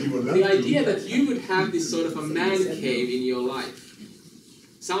that you would have this sort of a man cave in your life,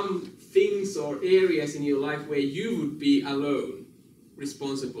 some things or areas in your life where you would be alone,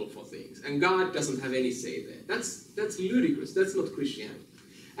 responsible for things, and God doesn't have any say there. That's ludicrous. That's not Christianity.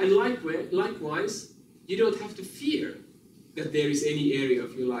 And likewise, you don't have to fear that there is any area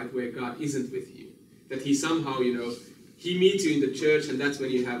of your life where God isn't with you. That He somehow, He meets you in the church, and that's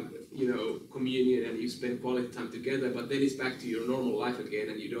when you have, communion and you spend quality time together, but then it's back to your normal life again,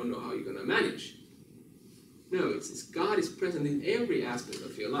 and you don't know how you're going to manage. No, it's God is present in every aspect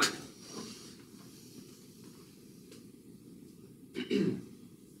of your life.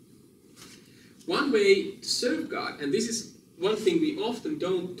 One way to serve God, and this is one thing we often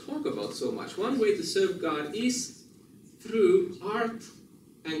don't talk about so much, one way to serve God is through art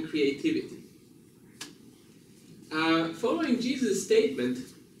and creativity. Following Jesus' statement,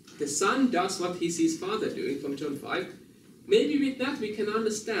 the Son does what He sees Father doing, from John 5, maybe with that we can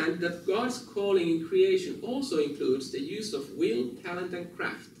understand that God's calling in creation also includes the use of will, talent, and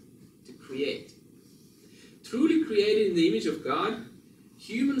craft to create. Truly created in the image of God,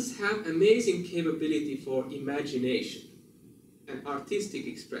 humans have amazing capability for imagination and artistic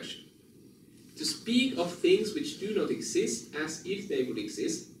expression. To speak of things which do not exist as if they would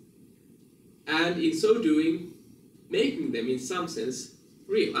exist, and in so doing, making them in some sense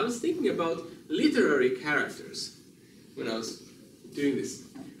real. I was thinking about literary characters when I was doing this.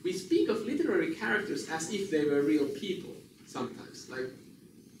 We speak of literary characters as if they were real people sometimes. Like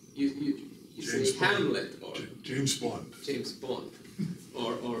you say Hamlet or James Bond.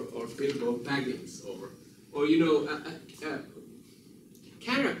 or Bilbo Baggins or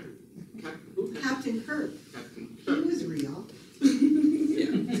character. Captain Kirk. Captain He Kirk. was real.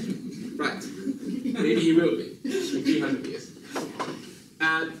 Yeah. Right. Maybe he will be in 300 years.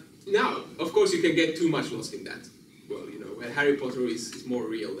 Now, of course, you can get too much lost in that. Well, where Harry Potter is more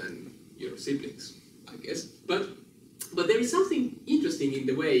real than your siblings, I guess. But there is something interesting in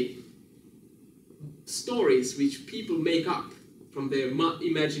the way stories which people make up from their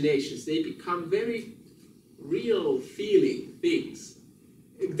imaginations, they become very real feeling things.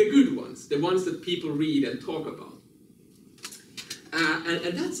 The good ones, the ones that people read and talk about.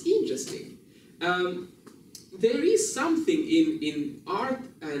 And that's interesting. There is something in art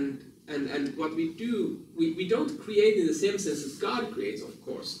and what we do. We don't create in the same sense as God creates, of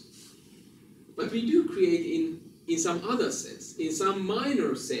course. But we do create in some other sense. In some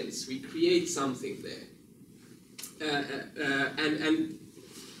minor sense, we create something there. And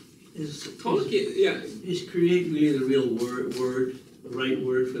Tolkien, Is create really the real word, the right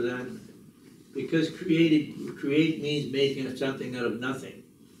word for that? Because create means making something out of nothing.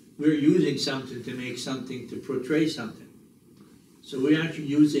 We're using something to make something, to portray something. So we're actually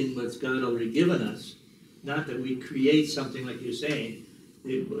using what's God already given us. Not that we create something like you're saying.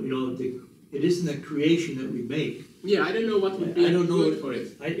 It isn't a creation that we make. Yeah, I don't know what would be a word for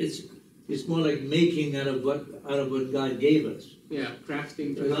it. It's more like making out of what God gave us. Yeah,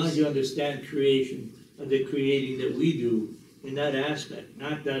 crafting. As long as you understand creation and the creating that we do in that aspect,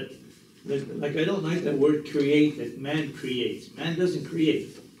 not that, like I don't like that word create, that man creates. Man doesn't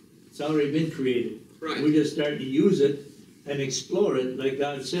create. It's already been created. Right. We're just starting to use it and explore it, like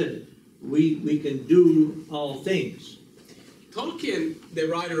God said. We can do all things. Tolkien, the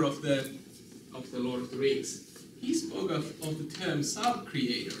writer of the Lord of the Rings, he spoke of the term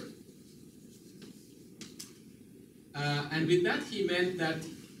sub-creator And with that he meant that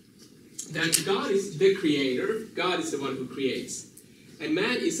God is the creator, God is the one who creates. And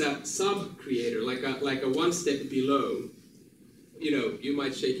man is a sub-creator, like a one step below. You know, you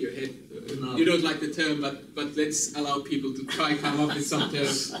might shake your head. No. You don't like the term, but let's allow people to try come up with some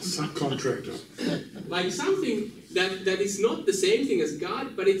terms. Subcontractor. Like something that is not the same thing as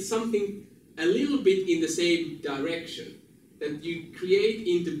God, but it's something a little bit in the same direction. That you create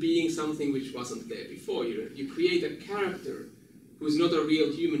into being something which wasn't there before. You create a character who's not a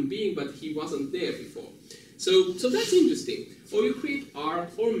real human being, but he wasn't there before. So that's interesting. Or you create art,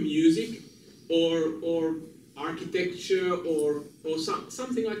 or music, or architecture, or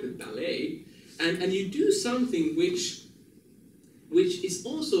something like the ballet, and you do something which is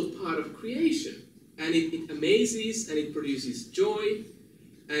also part of creation, and it amazes, and it produces joy,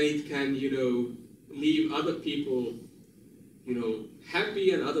 and it can, leave other people,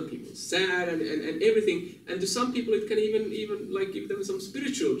 happy, and other people sad, and everything. And to some people, it can even like give them some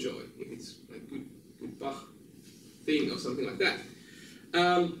spiritual joy. It's like good Bach thing or something like that.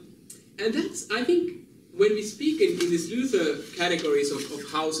 And that's, I think, when we speak in these Luther categories of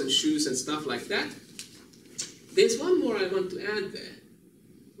house and shoes and stuff like that, there's one more I want to add there,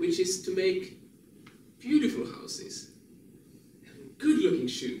 which is to make beautiful houses, and good-looking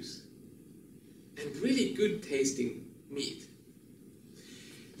shoes, and really good-tasting meat.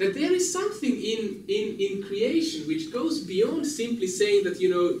 That there is something in creation which goes beyond simply saying that,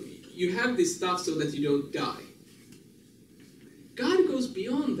 you have this stuff so that you don't die. God goes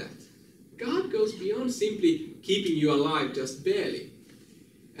beyond that. God goes beyond simply keeping you alive just barely.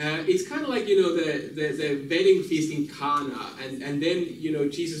 It's kind of like, the wedding feast in Cana, and then,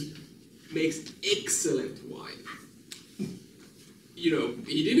 Jesus makes excellent wine.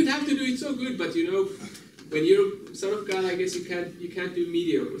 He didn't have to do it so good, but, when you're Son of God, I guess you can't do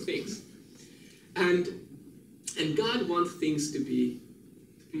mediocre things. And God wants things to be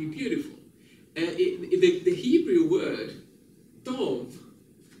beautiful. The Hebrew word, tov,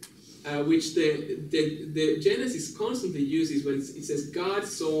 which the Genesis constantly uses when it says God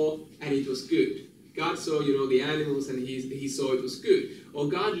saw and it was good. God saw, the animals and he saw it was good. Or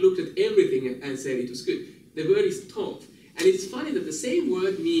God looked at everything and said it was good. The word is tov. And it's funny that the same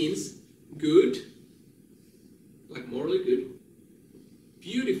word means good, like morally good,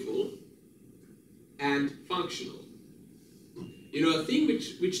 beautiful, and functional. A thing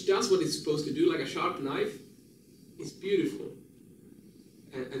which does what it's supposed to do, like a sharp knife, is beautiful.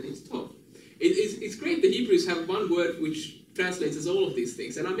 And it's tough. It's great the Hebrews have one word which translates as all of these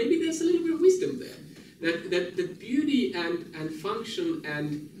things, and maybe there's a little bit of wisdom there. That beauty and function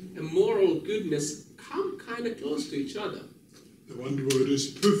and moral goodness come kind of close to each other. The one word is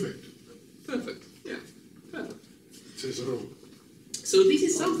perfect. Perfect, yeah, perfect. It says it all. So this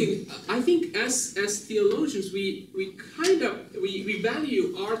is something, I think, as theologians, we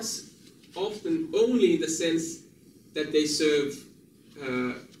value arts often only in the sense that they serve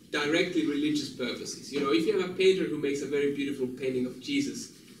directly religious purposes. If you have a painter who makes a very beautiful painting of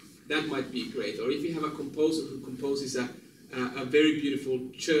Jesus, that might be great. Or if you have a composer who composes a very beautiful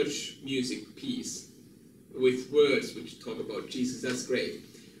church music piece with words which talk about Jesus, that's great.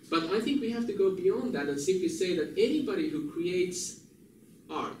 But I think we have to go beyond that and simply say that anybody who creates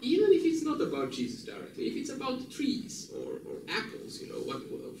art, even if it's not about Jesus directly, if it's about trees or apples,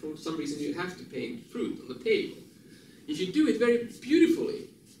 for some reason you have to paint fruit on the table. If you do it very beautifully,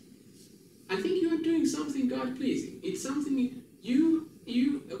 I think you are doing something God-pleasing. It's something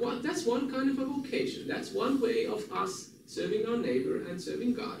that's one kind of a vocation. That's one way of us serving our neighbor and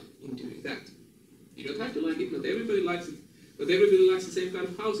serving God in doing that. You don't have to like it. Not everybody likes it. Not everybody likes the same kind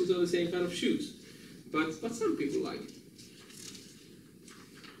of houses or the same kind of shoes. But some people like it.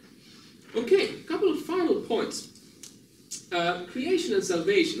 Okay, a couple of final points. Creation and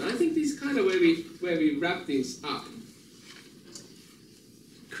salvation. I think this is kind of where we wrap things up.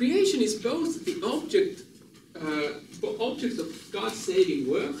 Creation is both the object of God's saving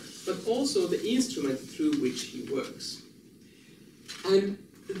work, but also the instrument through which He works. And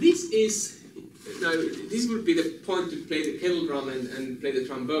this would be the point to play the kettle drum and play the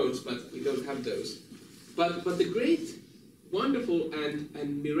trombones, but we don't have those. But the great, wonderful,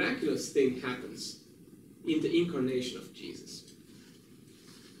 and miraculous thing happens in the incarnation of Jesus.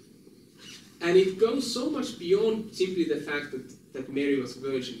 And it goes so much beyond simply the fact that Mary was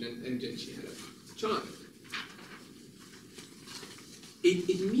virgin and then she had a child.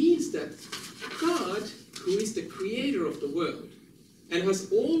 It means that God, who is the creator of the world, and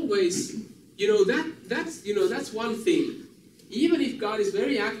has always, that's one thing. Even if God is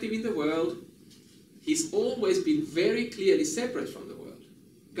very active in the world, He's always been very clearly separate from the world.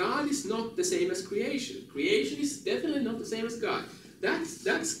 God is not the same as creation. Creation is definitely not the same as God.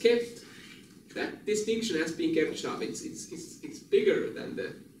 That's kept. That distinction has been kept sharp. It's bigger than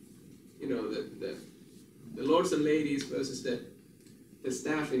the lords and ladies versus the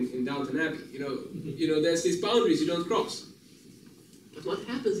staff in Downton Abbey. There's these boundaries you don't cross. But what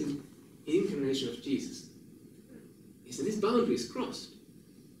happens in the incarnation of Jesus is that this boundary is crossed.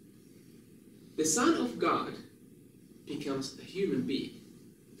 The Son of God becomes a human being.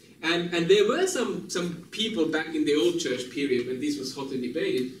 And there were some people back in the old church period when this was hotly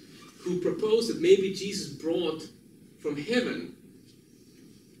debated who proposed that maybe Jesus brought from heaven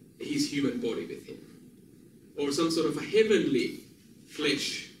his human body with him. Or some sort of a heavenly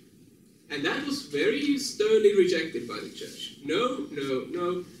flesh. And that was very sternly rejected by the church. No.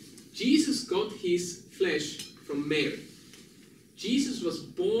 Jesus got his flesh from Mary. Jesus was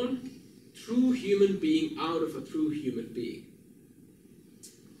born true human being out of a true human being.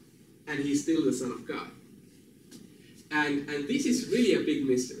 And he's still the Son of God. And this is really a big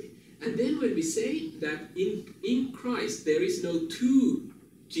mystery. And then when we say that in Christ there is no two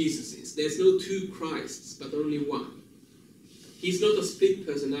Jesuses, there's no two Christs, but only one. He's not a split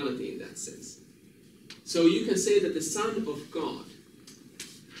personality in that sense. So you can say that the Son of God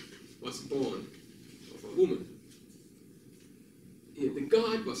was born of a woman. The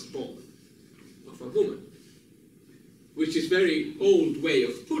God was born of a woman, which is very old way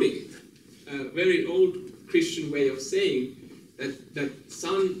of putting it, a very old Christian way of saying that the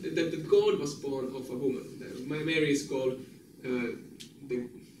God was born of a woman. Mary is called the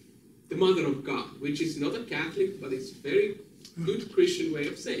Mother of God, which is not a Catholic, but it's very good Christian way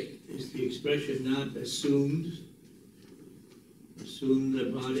of saying it. Is the expression not assumed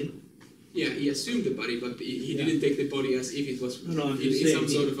the body? Yeah, he assumed the body, but he didn't take the body as if it was in some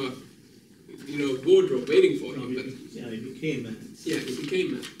sort of a wardrobe waiting for him. But he became man. Yeah, he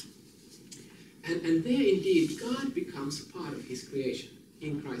became man. And there indeed God becomes part of his creation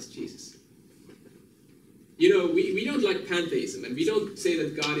in Christ Jesus. We don't like pantheism, and we don't say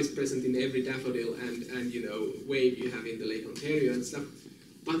that God is present in every daffodil and wave you have in the Lake Ontario and stuff.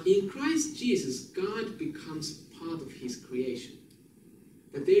 But in Christ Jesus, God becomes part of his creation.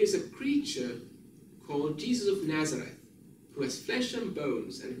 That there is a creature called Jesus of Nazareth, who has flesh and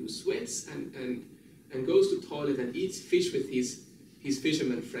bones, and who sweats and goes to the toilet and eats fish with his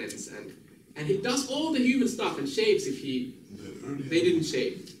fisherman friends, and he does all the human stuff and shaves if they didn't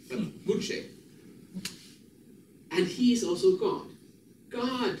shave, but would shave. And he is also God.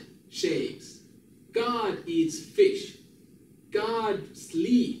 God shaves. God eats fish. God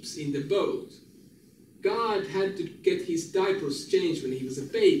sleeps in the boat. God had to get his diapers changed when he was a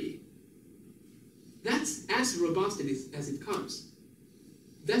baby. That's as robust as it comes.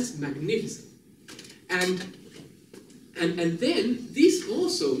 That's magnificent. And then this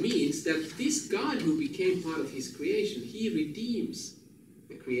also means that this God who became part of his creation, he redeems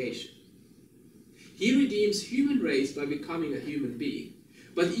the creation. He redeems human race by becoming a human being.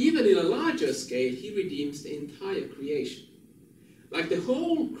 But even in a larger scale, he redeems the entire creation. Like the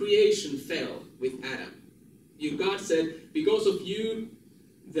whole creation fell with Adam. God said, because of you,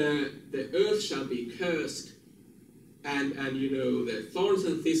 the earth shall be cursed, and the thorns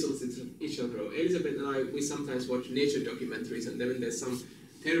and thistles it shall grow. Elizabeth and I, we sometimes watch nature documentaries, and then there's some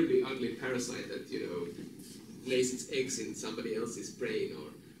terribly ugly parasite that lays its eggs in somebody else's brain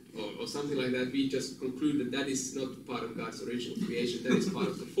or something like that. We just conclude that is not part of God's original creation, that is part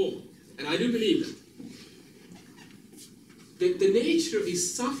of the fall. And I do believe that. The nature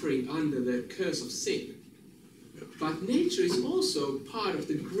is suffering under the curse of sin. But nature is also part of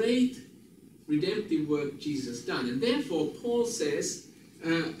the great redemptive work Jesus has done. And therefore, Paul says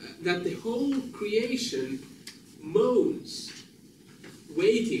that the whole creation moans,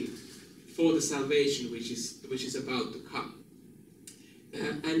 waiting for the salvation which is about to come.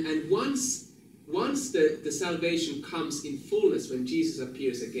 And once the salvation comes in fullness, when Jesus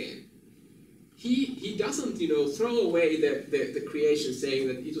appears again, he doesn't throw away the creation, saying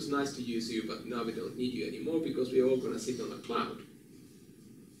that it was nice to use you, but now we don't need you anymore because we're all going to sit on a cloud.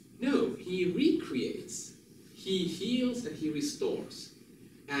 No, he recreates, he heals, and he restores,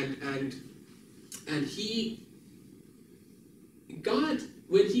 and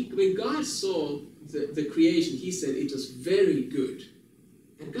when God saw the creation, he said it was very good.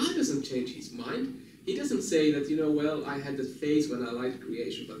 And God doesn't change his mind. He doesn't say that, well, I had that phase when I liked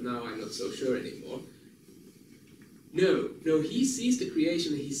creation, but now I'm not so sure anymore. No, he sees the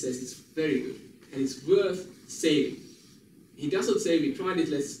creation and he says it's very good, and it's worth saving. He doesn't say, we tried it,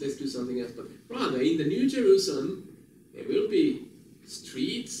 let's do something else, but rather, in the New Jerusalem, there will be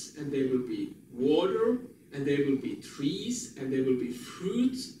streets, and there will be water, and there will be trees, and there will be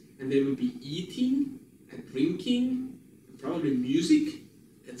fruits, and there will be eating and drinking, and probably music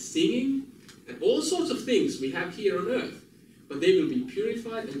and singing, and all sorts of things we have here on earth. But they will be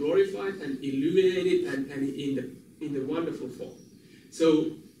purified and glorified and illuminated and in the wonderful form.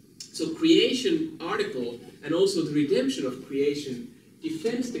 So creation article and also the redemption of creation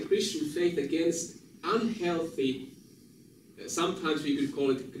defends the Christian faith against unhealthy, sometimes we could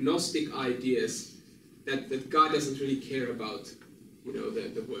call it Gnostic ideas, that God doesn't really care about, you know,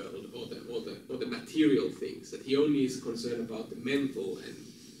 the world or the material things, that he only is concerned about the mental and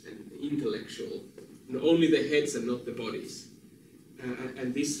intellectual, and only the heads and not the bodies.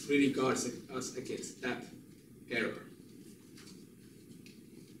 And this really guards us against that error.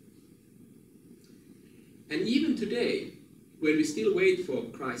 And even today, when we still wait for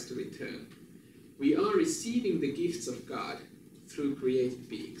Christ to return, we are receiving the gifts of God through created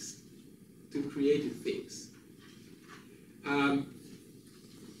beings, through created things.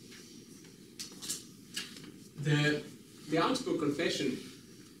 The Augsburg Confession,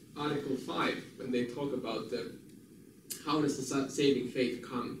 Article 5, when they talk about how does the saving faith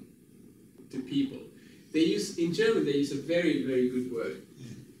come to people, they use, in German, they use a very, very good word.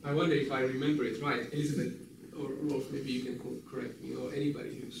 I wonder if I remember it right. Elizabeth or Rolf, maybe you can correct me, or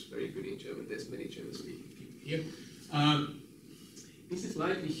anybody who's very good in German. There's many German-speaking people here. Is it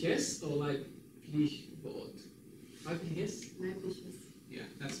Leibliches or Leiblichwort? Leibliches? Leibliches. Yeah,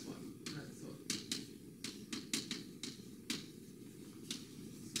 that's one. I thought.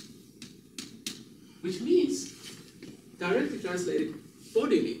 Which means, directly translated,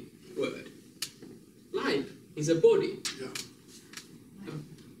 bodily word. Leib is a body. Yeah.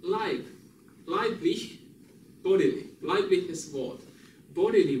 Leib, leiblich, bodily, leibliches Wort,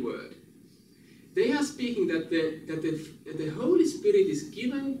 bodily word. They are speaking that the Holy Spirit is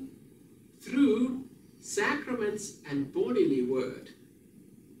given through sacraments and bodily word.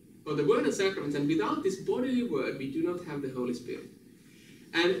 Or the word and sacraments, and without this bodily word, we do not have the Holy Spirit.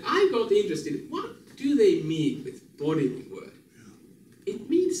 And I got interested, what do they mean with bodily word? Yeah. It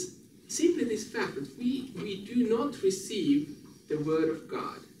means simply this fact that we do not receive the Word of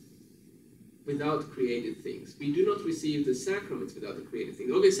God without created things. We do not receive the sacraments without the created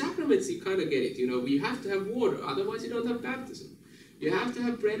things. Okay, sacraments, you kind of get it. You know, we have to have water, otherwise you don't have baptism. You have to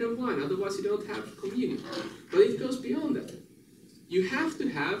have bread and wine, otherwise you don't have communion. But it goes beyond that. You have to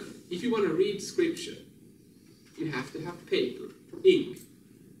have, if you want to read Scripture, you have to have paper, ink.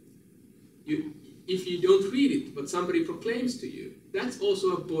 If you don't read it, but somebody proclaims to you, that's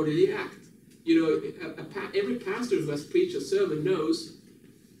also a bodily act. You know, every pastor who has preached a sermon knows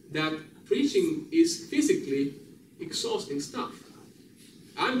that preaching is physically exhausting stuff.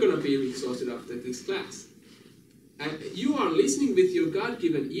 I'm going to be exhausted after this class. And you are listening with your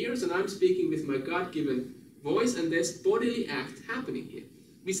God-given ears, and I'm speaking with my God-given voice, and there's bodily act happening here.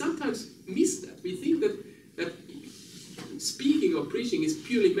 We sometimes miss that. We think that speaking or preaching is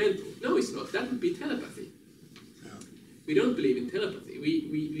purely mental. No, it's not. That would be telepathy. Yeah. We don't believe in telepathy.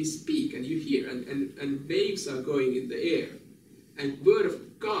 We speak, and you hear, and waves are going in the air. And Word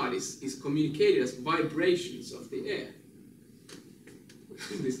of God is communicated as vibrations of the air.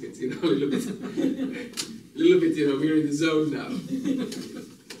 This gets, you know, a little bit, you know, we're in the zone now.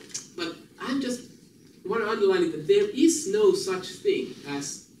 But I just want to underline it that there is no such thing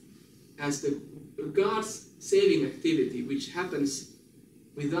as the God's saving activity which happens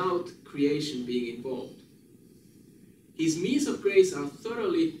without creation being involved. His means of grace are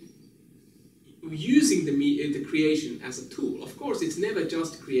thoroughly using the creation as a tool. Of course, it's never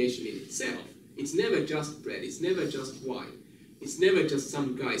just creation in itself. It's never just bread. It's never just wine. It's never just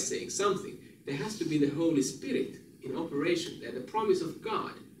some guy saying something. There has to be the Holy Spirit in operation there, the promise of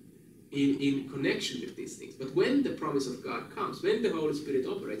God in connection with these things. But when the promise of God comes, when the Holy Spirit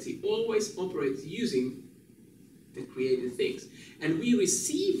operates, he always operates using the created things. And we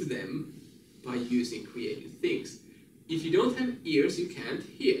receive them by using created things. If you don't have ears, you can't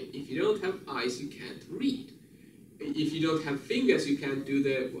hear. If you don't have eyes, you can't read. If you don't have fingers, you can't do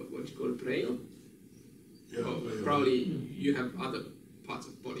the, what you call braille. Yeah, well, probably you have other parts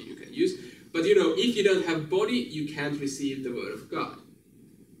of the body you can use. But you know, if you don't have body, you can't receive the Word of God.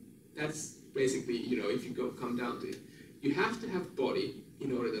 That's basically, you know, if you come down to it. You have to have body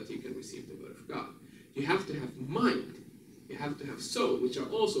in order that you can receive the Word of God. You have to have mind. You have to have soul, which are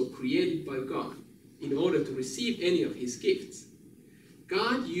also created by God, in order to receive any of His gifts.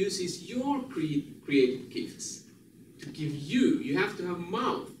 God uses your created gifts to give you. You have to have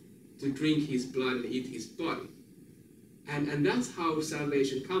mouth to drink His blood and eat His body. And that's how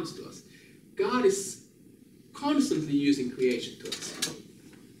salvation comes to us. God is constantly using creation to us.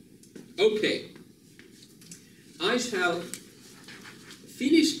 Okay. I shall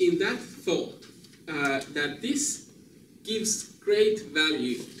finish in that thought that this gives great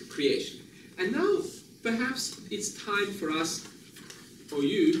value to creation. And now perhaps it's time for us, or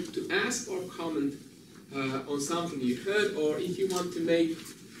you, to ask or comment on something you heard, or if you want to make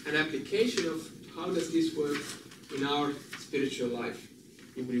an application of how does this work in our spiritual life,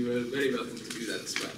 you will be very welcome to do that as well.